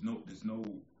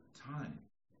time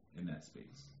in that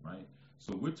space, right?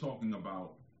 So we're talking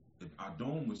about, if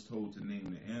Adon was told to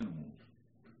name the animals,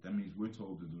 that means we're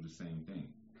told to do the same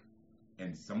thing.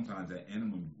 And sometimes that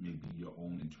animal may be your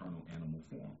own internal animal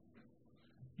form.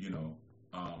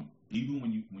 Even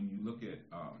when you look at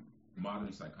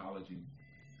modern psychology,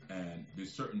 and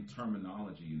there's certain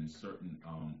terminology and there's certain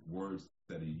words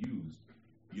that are used.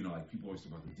 Like people always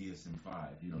talk about the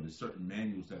DSM-5. There's certain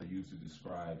manuals that are used to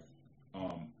describe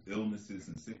illnesses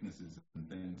and sicknesses and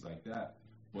things like that.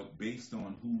 But based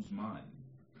on whose mind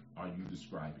are you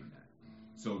describing that?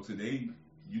 So today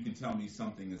you can tell me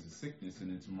something is a sickness, and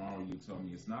then tomorrow you'll tell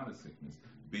me it's not a sickness,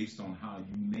 based on how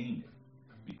you name it.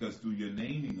 Because through your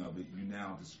naming of it, you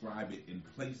now describe it and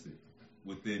place it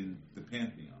within the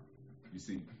pantheon. You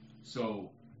see? So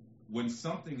when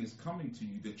something is coming to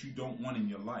you that you don't want in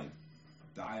your life,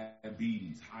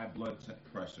 diabetes, high blood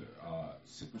pressure,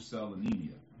 sickle cell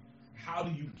anemia, how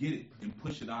do you get it and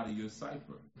push it out of your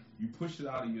cipher? You push it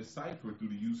out of your cipher through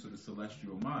the use of the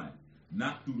celestial mind,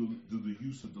 not through the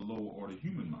use of the lower order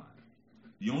human mind.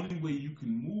 The only way you can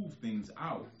move things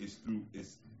out is through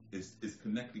is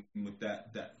connecting with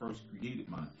that first created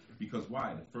mind. Because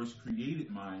why? The first created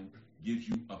mind gives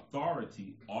you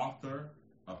authority, author,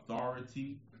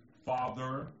 authority,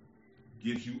 father,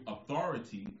 gives you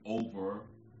authority over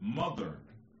mother,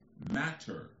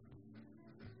 matter.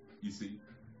 You see?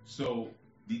 So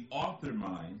the author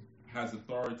mind has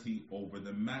authority over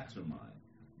the matter mind.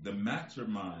 The matter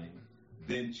mind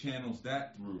then channels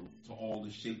that through to all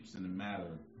the shapes and the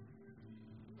matter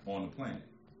on the planet.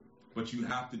 But you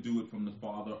have to do it from the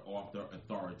father, author,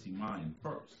 authority mind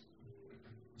first.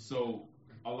 So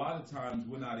a lot of times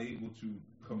we're not able to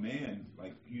command,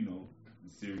 like, the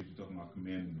series you're talking about,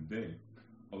 commanding the day.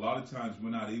 A lot of times we're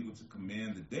not able to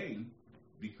command the day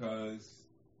because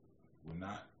we're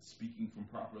not speaking from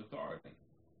proper authority,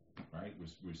 right?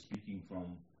 We're speaking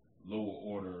from lower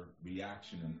order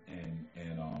reaction and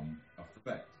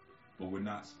effect, but we're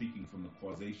not speaking from the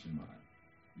causation mind.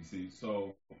 You see,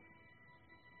 so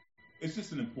it's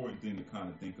just an important thing to kind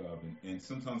of think of, and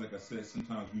sometimes, like I said,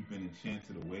 sometimes we've been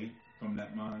enchanted away from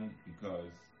that mind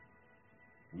because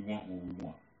we want what we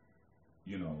want.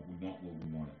 We want what we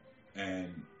wanted.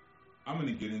 And I'm going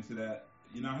to get into that.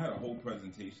 I had a whole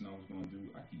presentation I was going to do.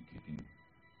 I keep kicking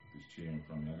this chair in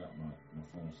front of me. I got my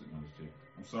phone sitting on this chair.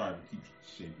 I'm sorry to keep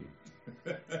shaking.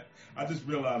 I just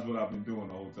realized what I've been doing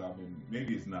the whole time. And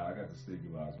maybe it's not. I got the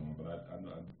stabilizer on, but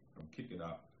I'm kicking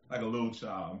out. Like a little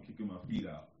child, I'm kicking my feet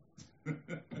out.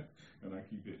 And I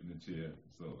keep hitting the chair.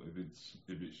 So if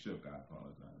it shook, I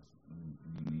apologize. Let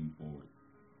me lean forward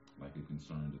like a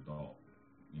concerned adult,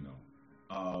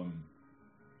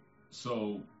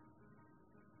 So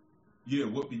yeah,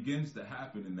 what begins to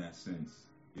happen in that sense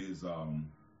is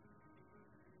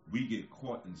we get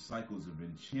caught in cycles of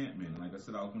enchantment. Like I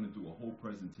said, I was going to do a whole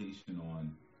presentation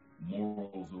on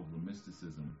morals over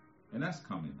mysticism, and that's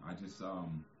coming. I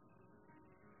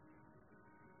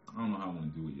don't know how I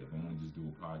want to do it yet. If I want to just do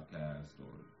a podcast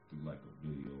or do like a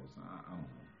video or something, I don't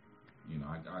know.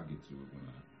 I'll get to it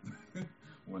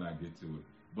when I get to it.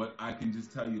 But I can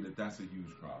just tell you that that's a huge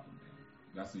problem, man.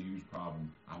 That's a huge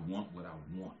problem. I want what I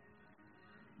want.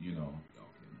 Okay, no,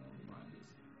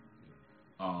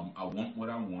 I want what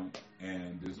I want,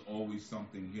 and there's always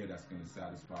something here that's going to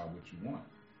satisfy what you want.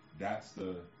 That's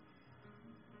the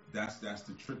that's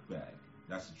the trick bag.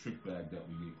 That's the trick bag that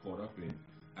we get caught up in,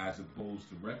 as opposed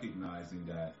to recognizing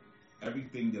that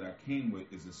everything that I came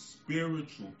with is a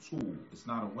spiritual tool. It's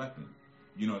not a weapon.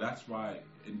 That's why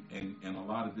in a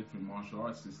lot of different martial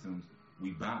arts systems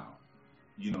we bow.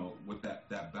 With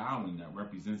that bowing that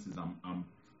represents is I'm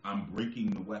breaking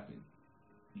the weapon.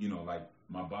 Like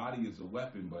my body is a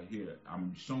weapon, but here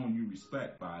I'm showing you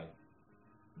respect by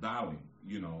bowing,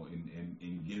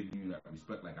 and giving you that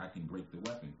respect, like I can break the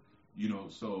weapon.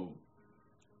 So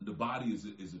the body is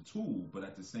a tool, but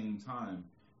at the same time,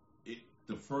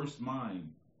 the first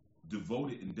mind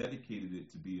devoted and dedicated it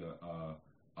to be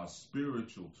a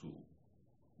spiritual tool,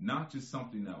 not just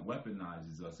something that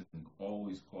weaponizes us and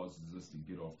always causes us to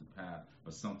get off the path,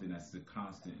 but something that's a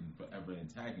constant and forever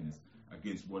antagonist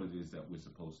against what it is that we're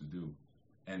supposed to do.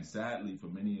 And sadly, for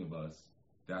many of us,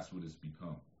 that's what it's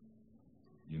become.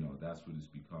 That's what it's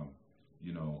become.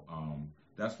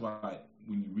 That's why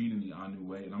when you read in the Anu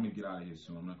Way, and I'm going to get out of here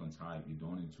soon, I'm not going to tie it, you're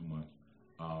doing it too much.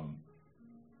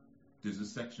 There's a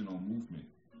section on movement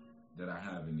that I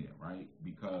have in there, right?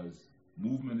 Because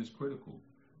movement is critical.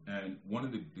 And one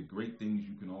of the great things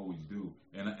you can always do,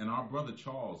 and our brother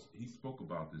Charles, he spoke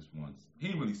about this once. He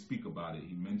didn't really speak about it.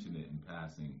 He mentioned it in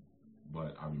passing,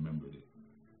 but I remembered it.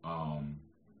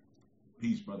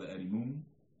 Peace, Brother Eddie Moon.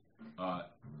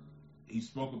 He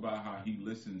spoke about how he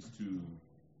listens to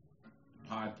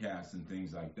podcasts and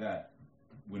things like that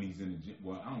when he's in the gym.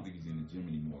 Well, I don't think he's in the gym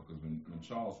anymore, because when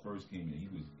Charles first came in, he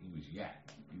was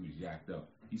yacked. He was yacked up.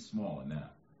 He's smaller now.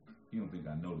 He don't think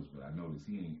I noticed, but I noticed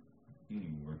he ain't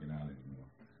working out anymore.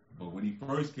 But when he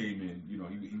first came in, he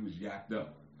was yacked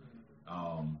up.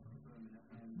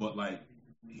 But like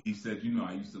he said,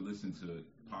 I used to listen to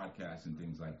podcasts and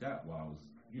things like that while I was,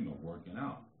 working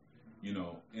out.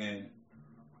 And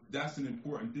that's an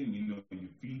important thing. You're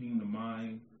feeding the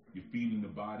mind, you're feeding the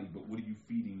body, but what are you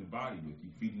feeding the body with?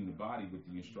 You're feeding the body with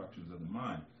the instructions of the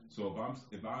mind. So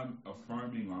if I'm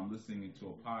affirming, or I'm listening to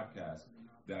a podcast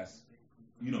that's,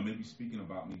 maybe speaking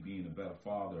about me being a better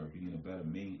father, or being a better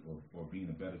mate, or being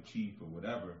a better chief, or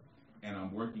whatever, and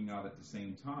I'm working out at the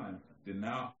same time, then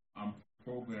now I'm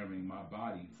programming my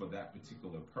body for that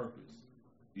particular purpose.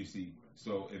 You see,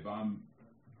 so if I'm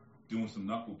doing some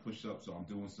knuckle push-ups, or I'm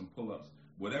doing some pull-ups,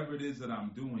 whatever it is that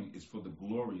I'm doing is for the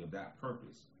glory of that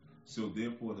purpose. So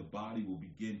therefore, the body will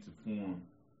begin to form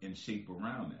and shape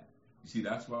around that. You see,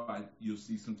 that's why you'll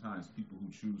see sometimes people who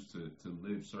choose to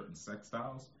live certain sex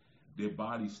styles, their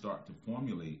bodies start to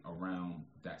formulate around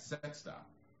that sex style.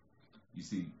 You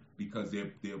see, because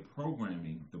they're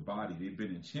programming the body. They've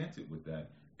been enchanted with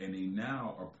that, and they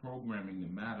now are programming the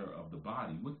matter of the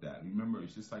body with that. Remember,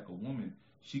 it's just like a woman.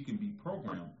 She can be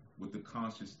programmed with the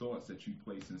conscious thoughts that you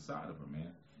place inside of her,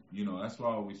 man. That's why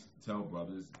I always tell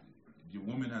brothers, if your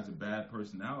woman has a bad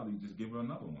personality, just give her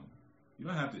another one. You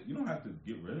don't have to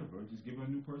get rid of her. Just give her a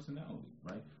new personality,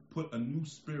 right? Put a new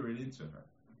spirit into her.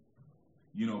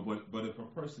 But if her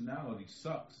personality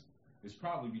sucks, it's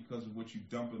probably because of what you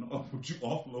dumping off, what you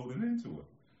offloading into her.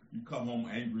 You come home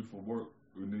angry for work,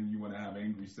 and then you want to have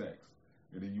angry sex,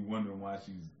 and then you wondering why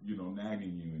she's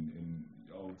nagging you and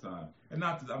all the time. And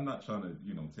I'm not trying to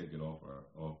take it off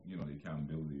the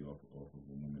accountability off of a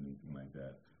woman, anything like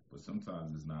that. But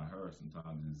sometimes it's not her.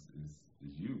 Sometimes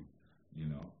it's you.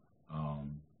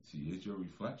 She is your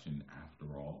reflection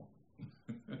after all.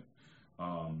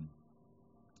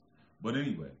 But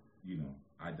anyway,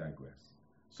 I digress.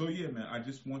 So yeah, man, I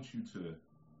just want you to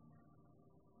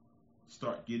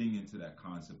start getting into that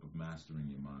concept of mastering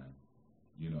your mind.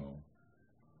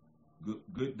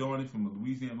 Good dawning from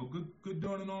Louisiana. Well, good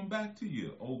dawning on back to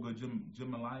you, Olga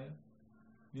Jamalaya.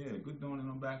 Yeah, good dawning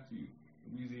on back to you,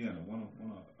 Louisiana. One of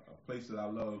a place that I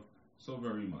love so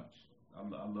very much. I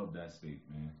love that state,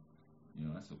 man.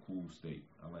 That's a cool state.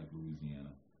 I like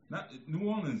Louisiana. Not New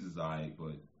Orleans is alright,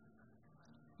 but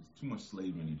there's too much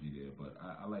slave energy there. But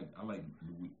I like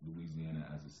Louisiana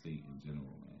as a state in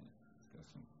general, man.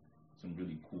 It's got some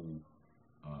really cool,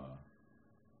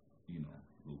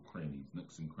 little crannies,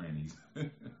 nooks and crannies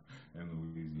in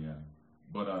Louisiana.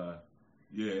 But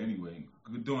yeah. Anyway,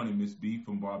 good morning, Miss B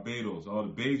from Barbados. All the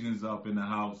Bajans up in the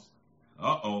house.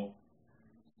 Bajans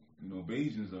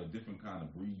are a different kind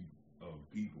of breed of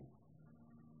people.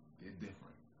 They're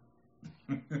different.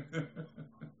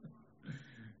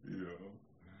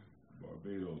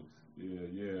 Barbados.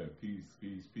 Yeah.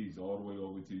 Peace. All the way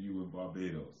over to you in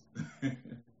Barbados.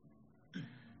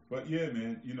 But yeah,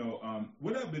 man,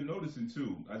 what I've been noticing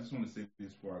too, I just want to say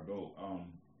this before I go,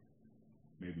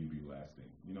 maybe it'll be the last thing.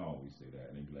 I always say that,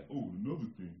 and they'd be like, oh, another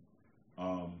thing.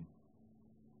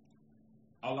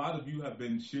 you have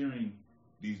been sharing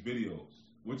these videos,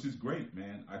 which is great,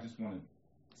 man. I just want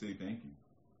to say thank you.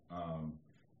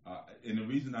 And the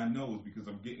reason I know is because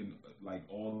I'm getting like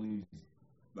all these,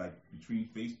 like between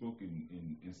Facebook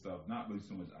and stuff, not really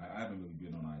so much. I haven't really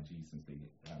been on IG since they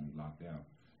had me locked down.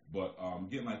 But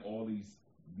getting like all these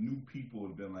new people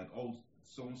have been like, oh,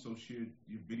 so-and-so shared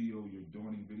your video, you're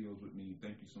doing videos with me.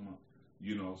 Thank you so much.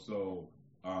 You know, so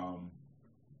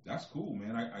that's cool,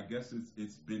 man. I guess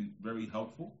it's been very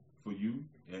helpful for you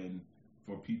and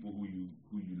for people who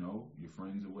you know, your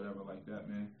friends or whatever like that,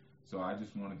 man. So I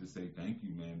just wanted to say thank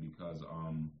you, man, because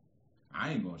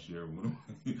I ain't gonna share with them.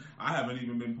 I haven't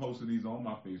even been posting these on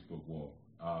my Facebook wall.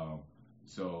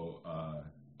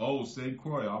 St.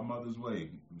 Croix, our mother's way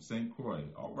from St. Croix.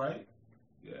 All right.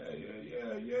 Yeah.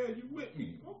 You with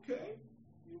me? Okay.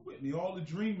 You with me? All the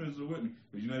dreamers are with me.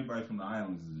 Because you know everybody from the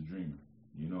islands is a dreamer.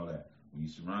 You know that. When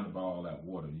you're surrounded by all that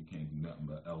water, you can't do nothing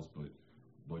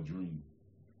but dream.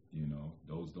 You know,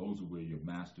 those are where your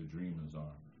master dreamers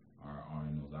are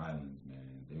in those islands,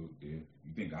 man. They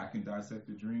you think I can dissect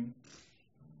a dream?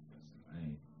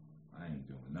 Listen, I ain't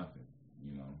doing nothing,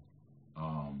 you know.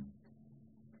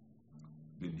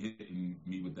 Been hitting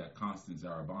me with that constant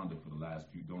Zarabanda for the last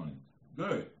few dawnings.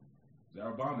 Good.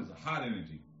 Zarabanda is a hot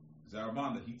energy.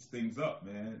 Zarabanda heats things up,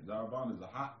 man. Zarabanda is a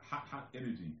hot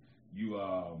energy. You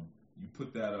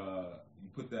put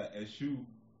that Eshu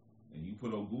and you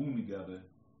put Ogun together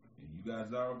and you got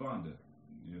Zarabanda,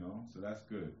 you know, so that's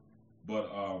good.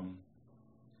 But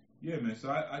yeah, man, so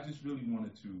I just really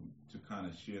wanted to kind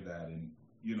of share that, and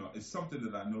you know, it's something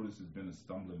that I noticed has been a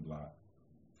stumbling block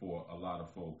for a lot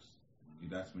of folks.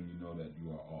 That's when you know that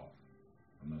you are off.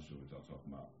 I'm not sure what y'all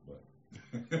talking about, but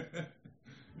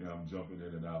you know, I'm jumping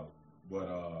in and out.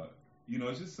 But you know,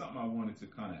 it's just something I wanted to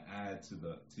kind of add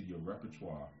to your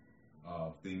repertoire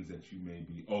of things that you may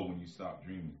be. Oh, when you stop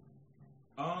dreaming.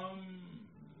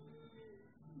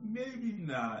 Maybe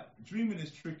not. Dreaming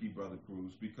is tricky, Brother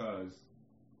Cruz, because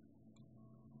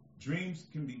dreams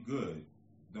can be good.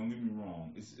 Don't get me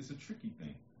wrong. It's a tricky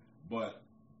thing, but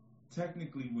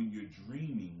technically, when you're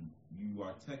dreaming, you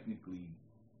are technically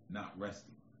not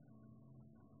resting.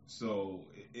 So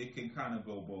it can kind of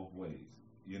go both ways.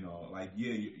 You know, like,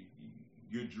 yeah,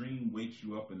 your dream wakes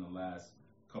you up in the last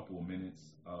couple of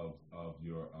minutes of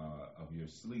your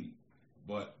sleep,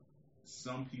 but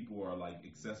some people are like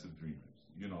excessive dreamers.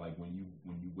 You know, like when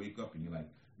you wake up and you're like,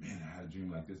 man, I had a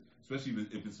dream like this, especially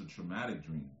if it's a traumatic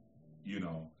dream, you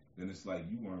know, then it's like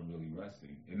you weren't really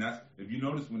resting. And that's, if you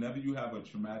notice, whenever you have a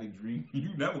traumatic dream,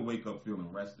 you never wake up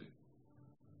feeling rested,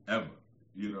 ever.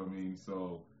 You know what I mean?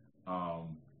 So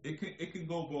it can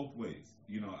go both ways.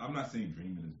 You know, I'm not saying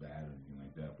dreaming is bad or anything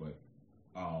like that, but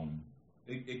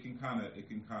it can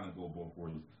kind of go both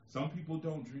ways. Some people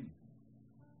don't dream;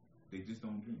 they just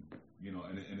don't dream. You know,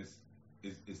 and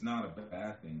it's not a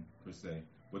bad thing per se,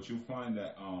 but you'll find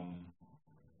that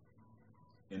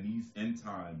in these end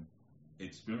time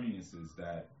experiences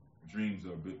that dreams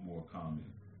are a bit more common,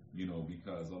 you know,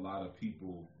 because a lot of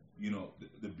people, you know,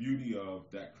 the beauty of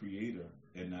that creator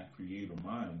and that creator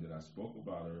mind that I spoke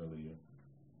about earlier.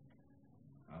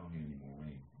 I don't hear any more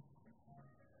rain.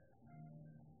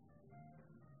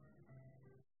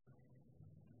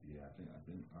 Yeah, I think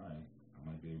all right, I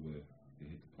might be able to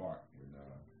hit the park and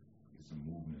get some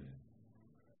movement in.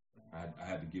 I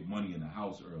had to get money in the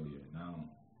house earlier. Now,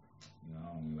 you know,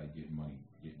 I don't really like getting money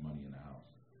in the house.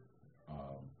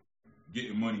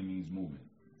 Getting money means movement.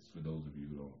 It's for those of you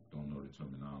who don't know the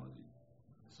terminology.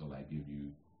 So like if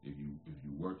you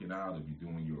working out, if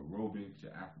you're doing your aerobics,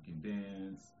 your African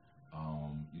dance,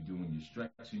 you're doing your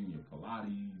stretching, your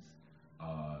Pilates,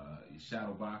 your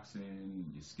shadow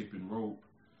boxing, your skipping rope,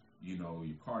 you know,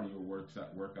 your cardio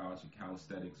workouts, your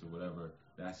calisthenics or whatever,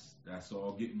 that's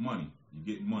all getting money. You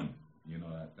get money. You know,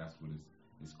 that's what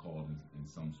it's called in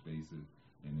some spaces.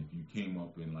 And if you came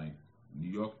up in like New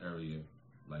York area,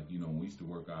 like, you know, when we used to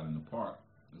work out in the park,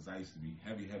 because I used to be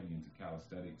heavy into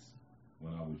calisthenics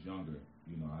when I was younger.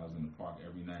 You know, I was in the park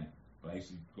every night. But I used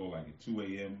to go like at 2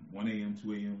 a.m., 1 a.m.,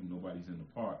 2 a.m., nobody's in the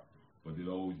park. But there'd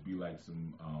always be like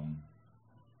some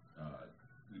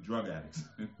drug addicts,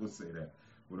 we'll say that,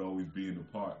 would always be in the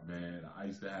park, man. I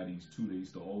used to have these two. They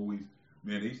used to always,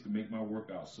 man, they used to make my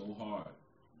workout so hard.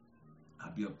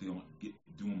 I'd be up there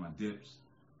doing my dips,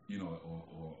 you know,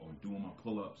 or doing my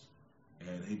pull-ups.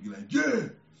 And they'd be like, yeah.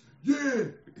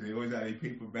 And they always had a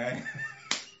paper bag.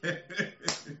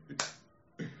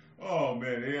 Oh,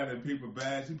 man, they had their paper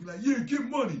bags. They'd be like, yeah, get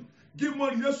money.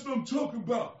 That's what I'm talking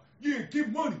about. Yeah,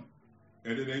 get money.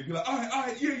 And then they'd be like, all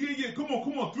right, yeah. Come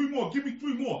on, 3 more. Give me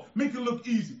 3 more. Make it look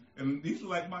easy. And these were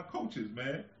like my coaches,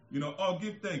 man. You know, oh,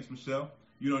 give thanks, Michelle.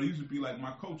 these would be like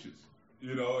my coaches.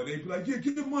 And they'd be like, yeah,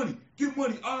 get money.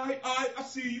 All right, I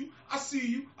see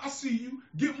you.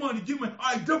 Get money. All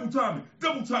right, double time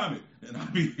it. And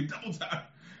I'd be double time.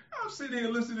 I'm sitting here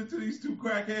listening to these two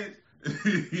crackheads.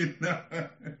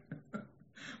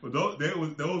 But those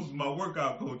was my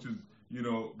workout coaches,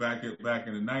 back in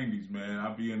the 90s, man.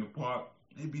 I'd be in the park.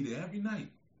 They'd be there every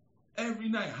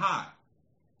night, hot.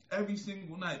 Every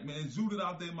single night, man, zooted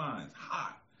out their minds,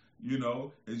 hot.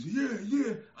 It's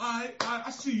yeah, all right, I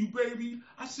see you, baby.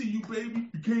 You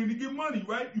came to get money,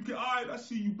 right? All right, I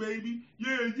see you, baby.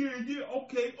 Yeah,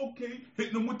 okay.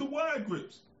 Hitting them with the wide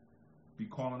grips. Be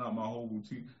calling out my whole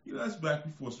routine. That's back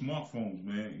before smartphones,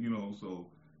 man. So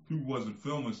people wasn't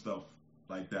filming stuff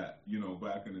like that,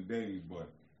 back in the days.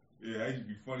 But yeah, that used to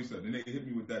be funny stuff. Then they hit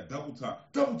me with that double time.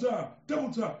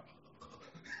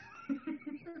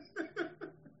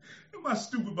 And my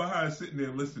stupid behind sitting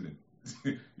there listening.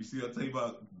 You see, I'll tell you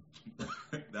about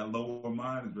that lower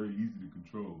mind is very easy to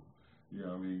control.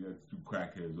 I mean, that's two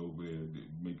crackheads over there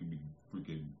making me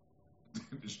freaking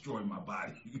destroy my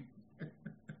body.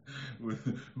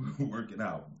 Working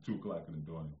out 2 o'clock in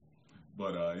the morning.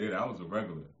 But yeah, that was a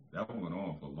regular. That went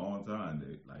on for a long time.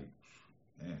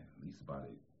 At least about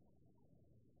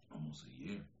almost a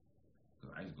year.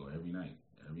 Cause I used to go every night,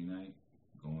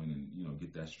 going and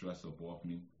get that stress up off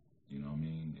me. You know what I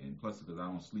mean? And plus, because I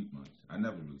don't sleep much. I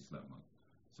never really slept much.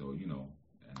 So, at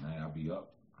night I'll be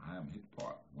up. I am hit the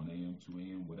park, 1 a.m., 2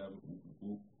 a.m., whatever.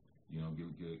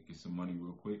 Get some money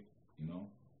real quick, And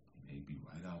they be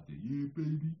right out there. Yeah,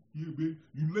 baby. You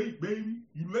late, baby.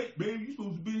 You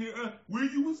supposed to be here. Where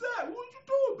you was at? What you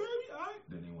doing, baby? All right.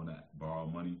 Then they want to borrow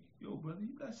money. Yo, brother,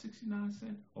 you got 69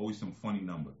 cents? Always some funny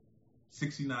number.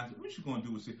 69 cents. What you going to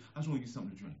do with it? I just want to get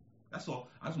something to drink. That's all.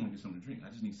 I just want to get something to drink. I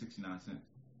just need 69 cents.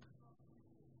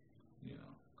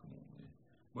 Come on, man.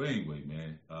 But anyway,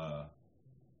 man,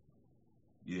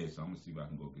 yeah, so I'm gonna see if I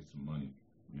can go get some money,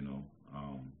 a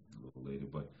little later.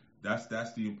 But that's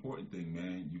the important thing,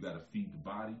 man. You gotta feed the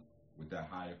body with that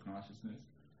higher consciousness,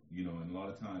 and a lot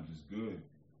of times it's good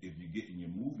if you're getting your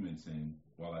movements in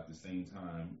while at the same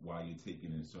time while you're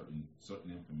taking in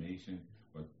certain information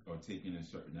or taking in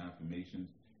certain affirmations.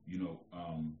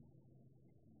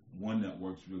 One that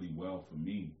works really well for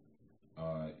me,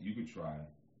 you could try.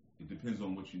 It depends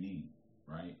on what you need,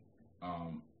 right?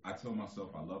 I tell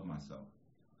myself I love myself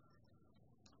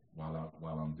while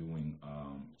I'm doing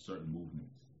certain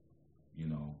movements.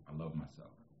 I love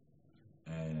myself.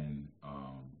 And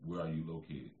where are you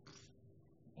located?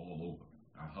 All over.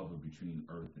 I hover between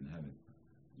earth and heaven,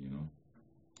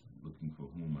 looking for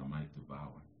whom I might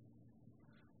devour.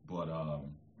 But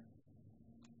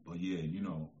yeah,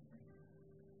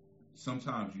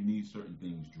 sometimes you need certain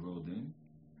things drilled in.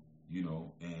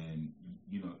 And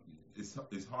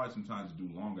it's hard sometimes to do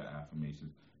longer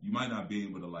affirmations. You might not be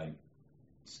able to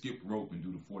skip rope and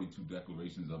do the 42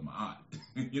 declarations of Ma'at.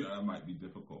 That might be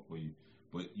difficult for you.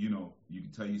 But you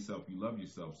can tell yourself you love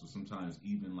yourself. So sometimes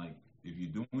even if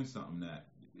you're doing something that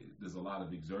there's a lot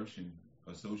of exertion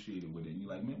associated with it, and you're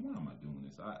like, man, why am I doing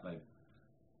this? I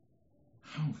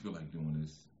don't feel like doing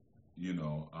this.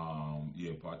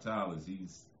 Yeah, Partal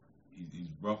he's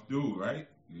rough dude, right?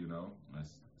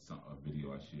 That's a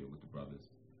video I shared with the brothers.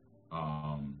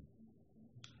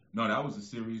 No, that was a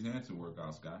serious answer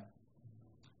workout, Scott.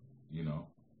 You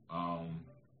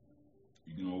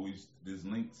can always, there's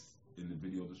links in the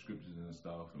video descriptions and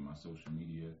stuff and my social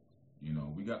media.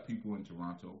 We got people in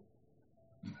Toronto.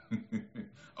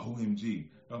 OMG.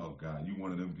 Oh God, you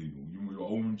one of them people. You an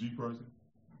OMG person?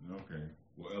 Okay.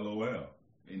 Well, LOL.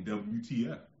 And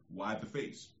WTF. Why the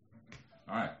face?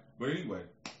 All right. But anyway,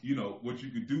 what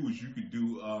you could do is you could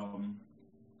do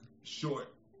short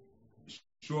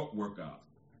workouts.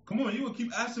 Come on, you gonna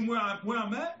keep asking where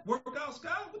I'm at? Workout,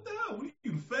 Scott? What the hell? What are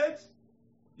you, the feds?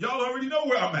 Y'all already know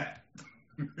where I'm at.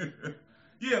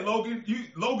 Yeah, Logan.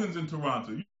 Logan's in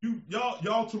Toronto.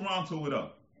 Y'all Toronto it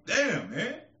up. Damn,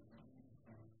 man.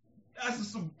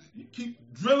 You keep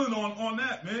drilling on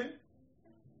that, man.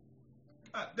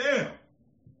 God damn.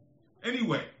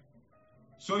 Anyway,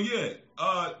 so yeah,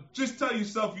 just tell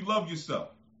yourself you love yourself.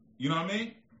 You know what I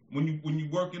mean? When you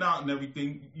work it out and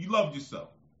everything, you love yourself.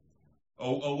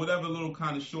 Or whatever little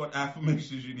kind of short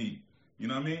affirmations you need. You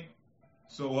know what I mean?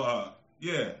 So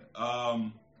yeah.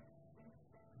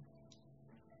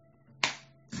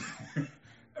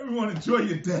 Everyone enjoy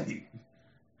your day.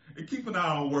 And keep an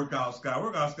eye on Workout Sky.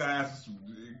 Workout Sky asks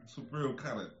some real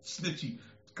kind of snitchy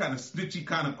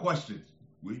kind of questions.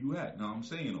 Where you at? No, I'm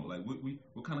saying though,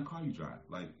 what kind of car you drive?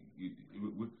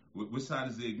 What side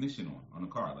is the ignition on the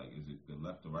car? Is it the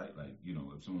left or right?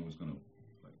 If someone was gonna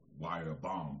wire a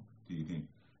bomb to your thing,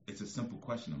 It's a simple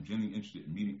question. I'm genuinely interested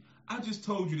in meeting. I just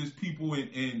told you there's people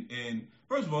in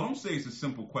first of all, don't say it's a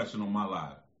simple question on my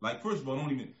live. Like, first of all,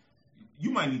 don't even, you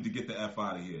might need to get the F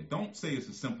out of here. Don't say it's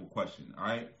a simple question, all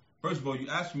right? First of all, you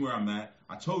asked me where I'm at.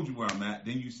 I told you where I'm at.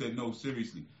 Then you said, no,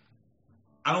 seriously.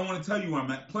 I don't want to tell you where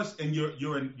I'm at. Plus, and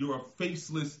you're a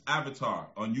faceless avatar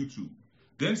on YouTube.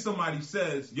 Then somebody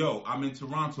says, yo, I'm in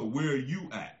Toronto. Where are you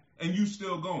at? And you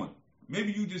still going.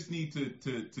 Maybe you just need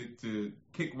to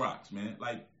kick rocks, man.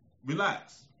 Like,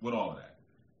 relax with all of that.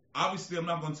 Obviously, I'm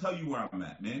not going to tell you where I'm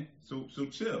at, man. So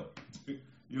chill. You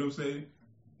know what I'm saying?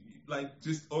 Like,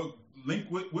 just, or link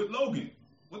with Logan.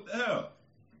 What the hell?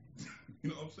 You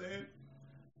know what I'm saying?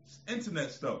 It's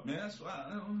internet stuff, man. That's why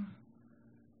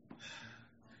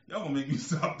y'all gonna make me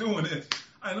stop doing this.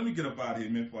 All right, let me get up out of here,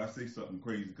 man, before I say something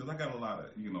crazy. Because I got a lot of,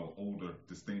 older,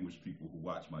 distinguished people who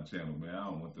watch my channel, man. I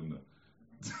don't want them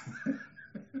to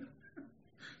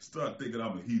start thinking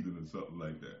I'm a heathen or something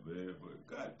like that, man. But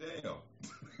goddamn.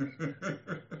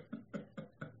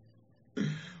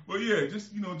 Well, yeah,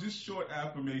 just short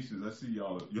affirmations. I see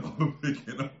y'all are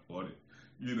picking up on it.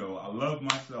 I love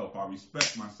myself. I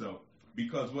respect myself,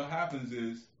 because what happens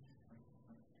is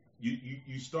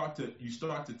you start to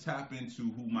tap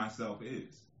into who myself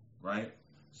is, right?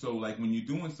 So like when you're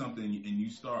doing something and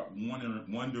you start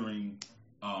wondering,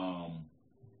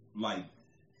 like,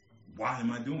 why am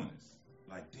I doing this?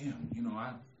 Like, damn,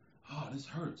 this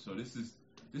hurts, or this is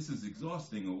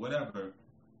exhausting, or whatever.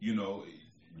 You're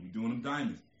doing them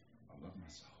diamonds. I love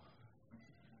myself.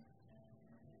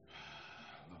 I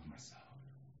love myself.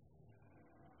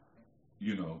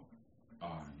 I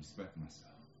respect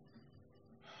myself.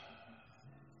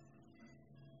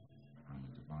 I'm a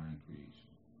divine creation.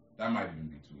 That might even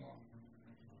be too long.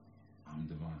 I'm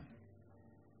divine.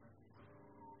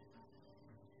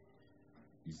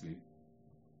 You see?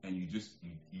 And you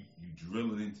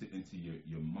drill it into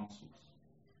your muscles.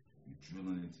 You drill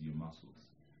it into your muscles.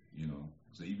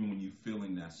 So even when you're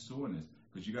feeling that soreness,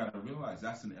 because you got to realize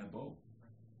that's an ebo.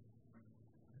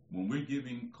 When we're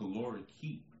giving caloric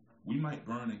heat, we might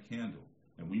burn a candle,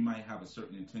 and we might have a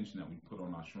certain intention that we put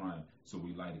on our shrine, so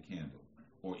we light a candle.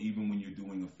 Or even when you're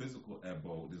doing a physical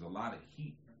ebo, there's a lot of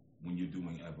heat when you're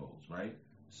doing ebos, right?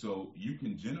 So you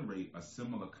can generate a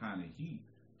similar kind of heat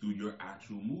through your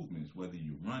actual movements, whether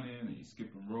you're running or you're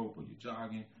skipping rope or you're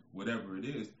jogging, whatever it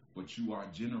is, but you are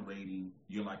generating,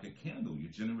 you're like a candle,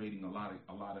 you're generating a lot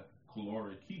of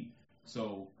caloric heat.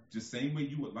 So just same way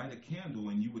you would light a candle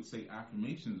and you would say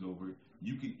affirmations over it,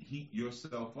 you can heat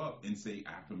yourself up and say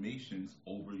affirmations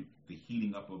over the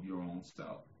heating up of your own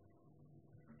self.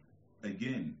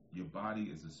 Again, your body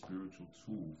is a spiritual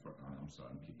tool for, I'm sorry,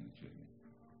 I'm kicking the chicken.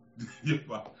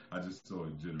 I just saw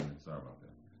it jittering, sorry about that.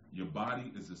 Your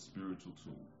body is a spiritual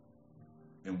tool.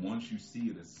 And once you see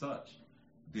it as such,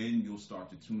 then you'll start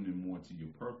to tune in more to your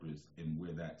purpose and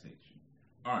where that takes you.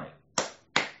 All right.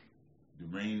 The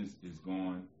rain is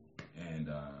gone, and,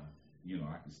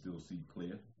 I can still see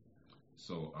clear.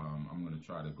 So I'm going to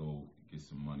try to go get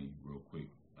some money real quick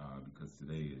because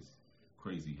today is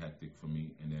crazy hectic for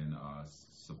me. And then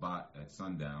Sabbat at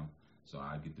sundown, so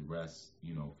I get the rest,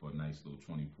 for a nice little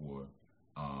 24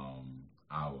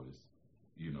 hours.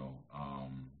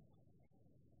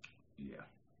 Yeah,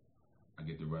 I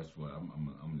get the rest for it.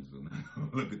 I'm just gonna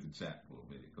look at the chat for a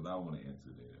minute because I want to answer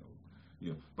that.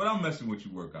 But I'm messing with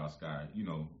your workout, Sky.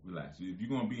 Relax. If you're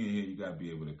gonna be in here, you gotta be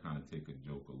able to kind of take a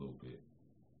joke a little bit.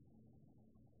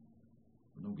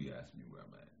 But don't be asking me where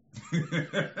I'm at.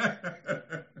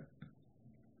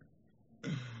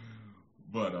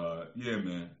 But yeah,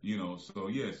 man. So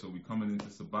we coming into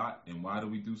Sabbat, and why do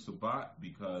we do Sabbat?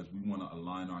 Because we want to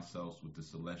align ourselves with the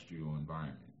celestial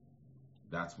environment.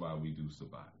 That's why we do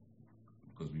Sabbat,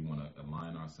 because we want to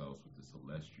align ourselves with the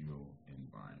celestial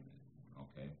environment.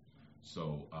 Okay.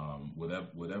 So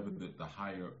whatever the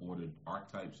higher ordered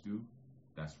archetypes do,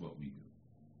 that's what we do.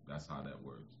 That's how that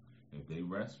works. If they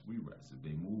rest, we rest. If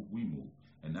they move, we move.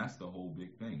 And that's the whole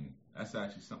big thing. That's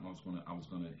actually something I was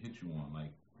gonna hit you on,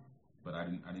 but I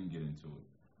didn't get into it.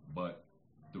 But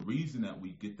the reason that we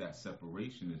get that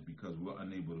separation is because we're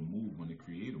unable to move when the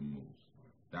Creator moves.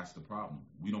 That's the problem.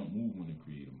 We don't move when the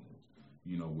Creator moves.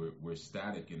 We're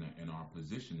static in our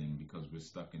positioning because we're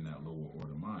stuck in that lower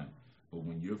order mind. But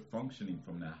when you're functioning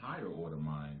from that higher order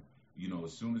mind,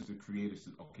 as soon as the Creator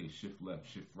says, okay, shift left,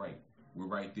 shift right, we're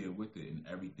right there with it, and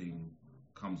everything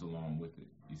comes along with it.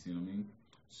 You see what I mean?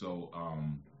 So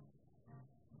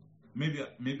maybe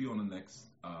on the next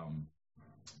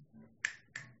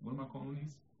what am I calling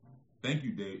these? Thank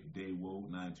you,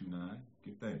 Daywo929.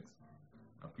 Give thanks.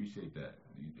 I appreciate that.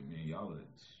 Man, y'all are,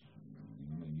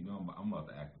 I'm about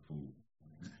to act a fool.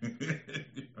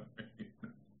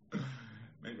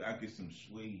 get some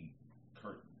suede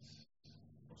curtains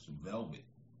or some velvet.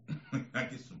 I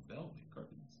get some velvet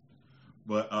curtains.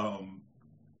 But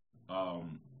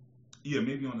yeah,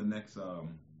 maybe on the next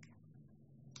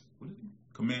what is it?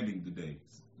 Commanding the Day,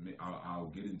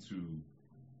 I'll get into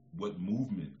what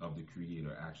movement of the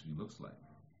Creator actually looks like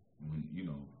when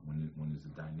when it's a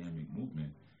dynamic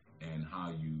movement and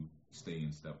how you stay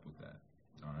in step with that.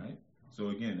 All right. So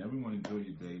again, everyone enjoy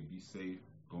your day. Be safe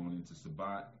going into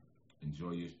Sabbath.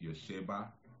 Enjoy your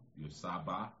Sheba, your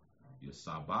Sabbath, your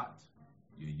Sabbat,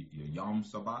 your Yom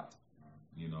Sabbat.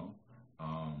 You know,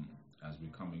 as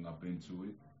we're coming up into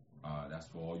it. That's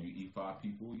for all you Ephah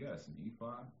people. Yes, in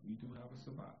Ephah we do have a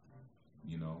Sabbath.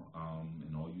 You know,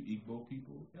 and all you Igbo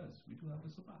people, yes, we do have a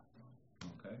Sabbath.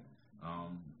 Okay,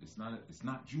 it's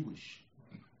not Jewish.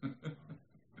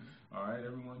 All right,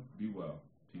 everyone, be well.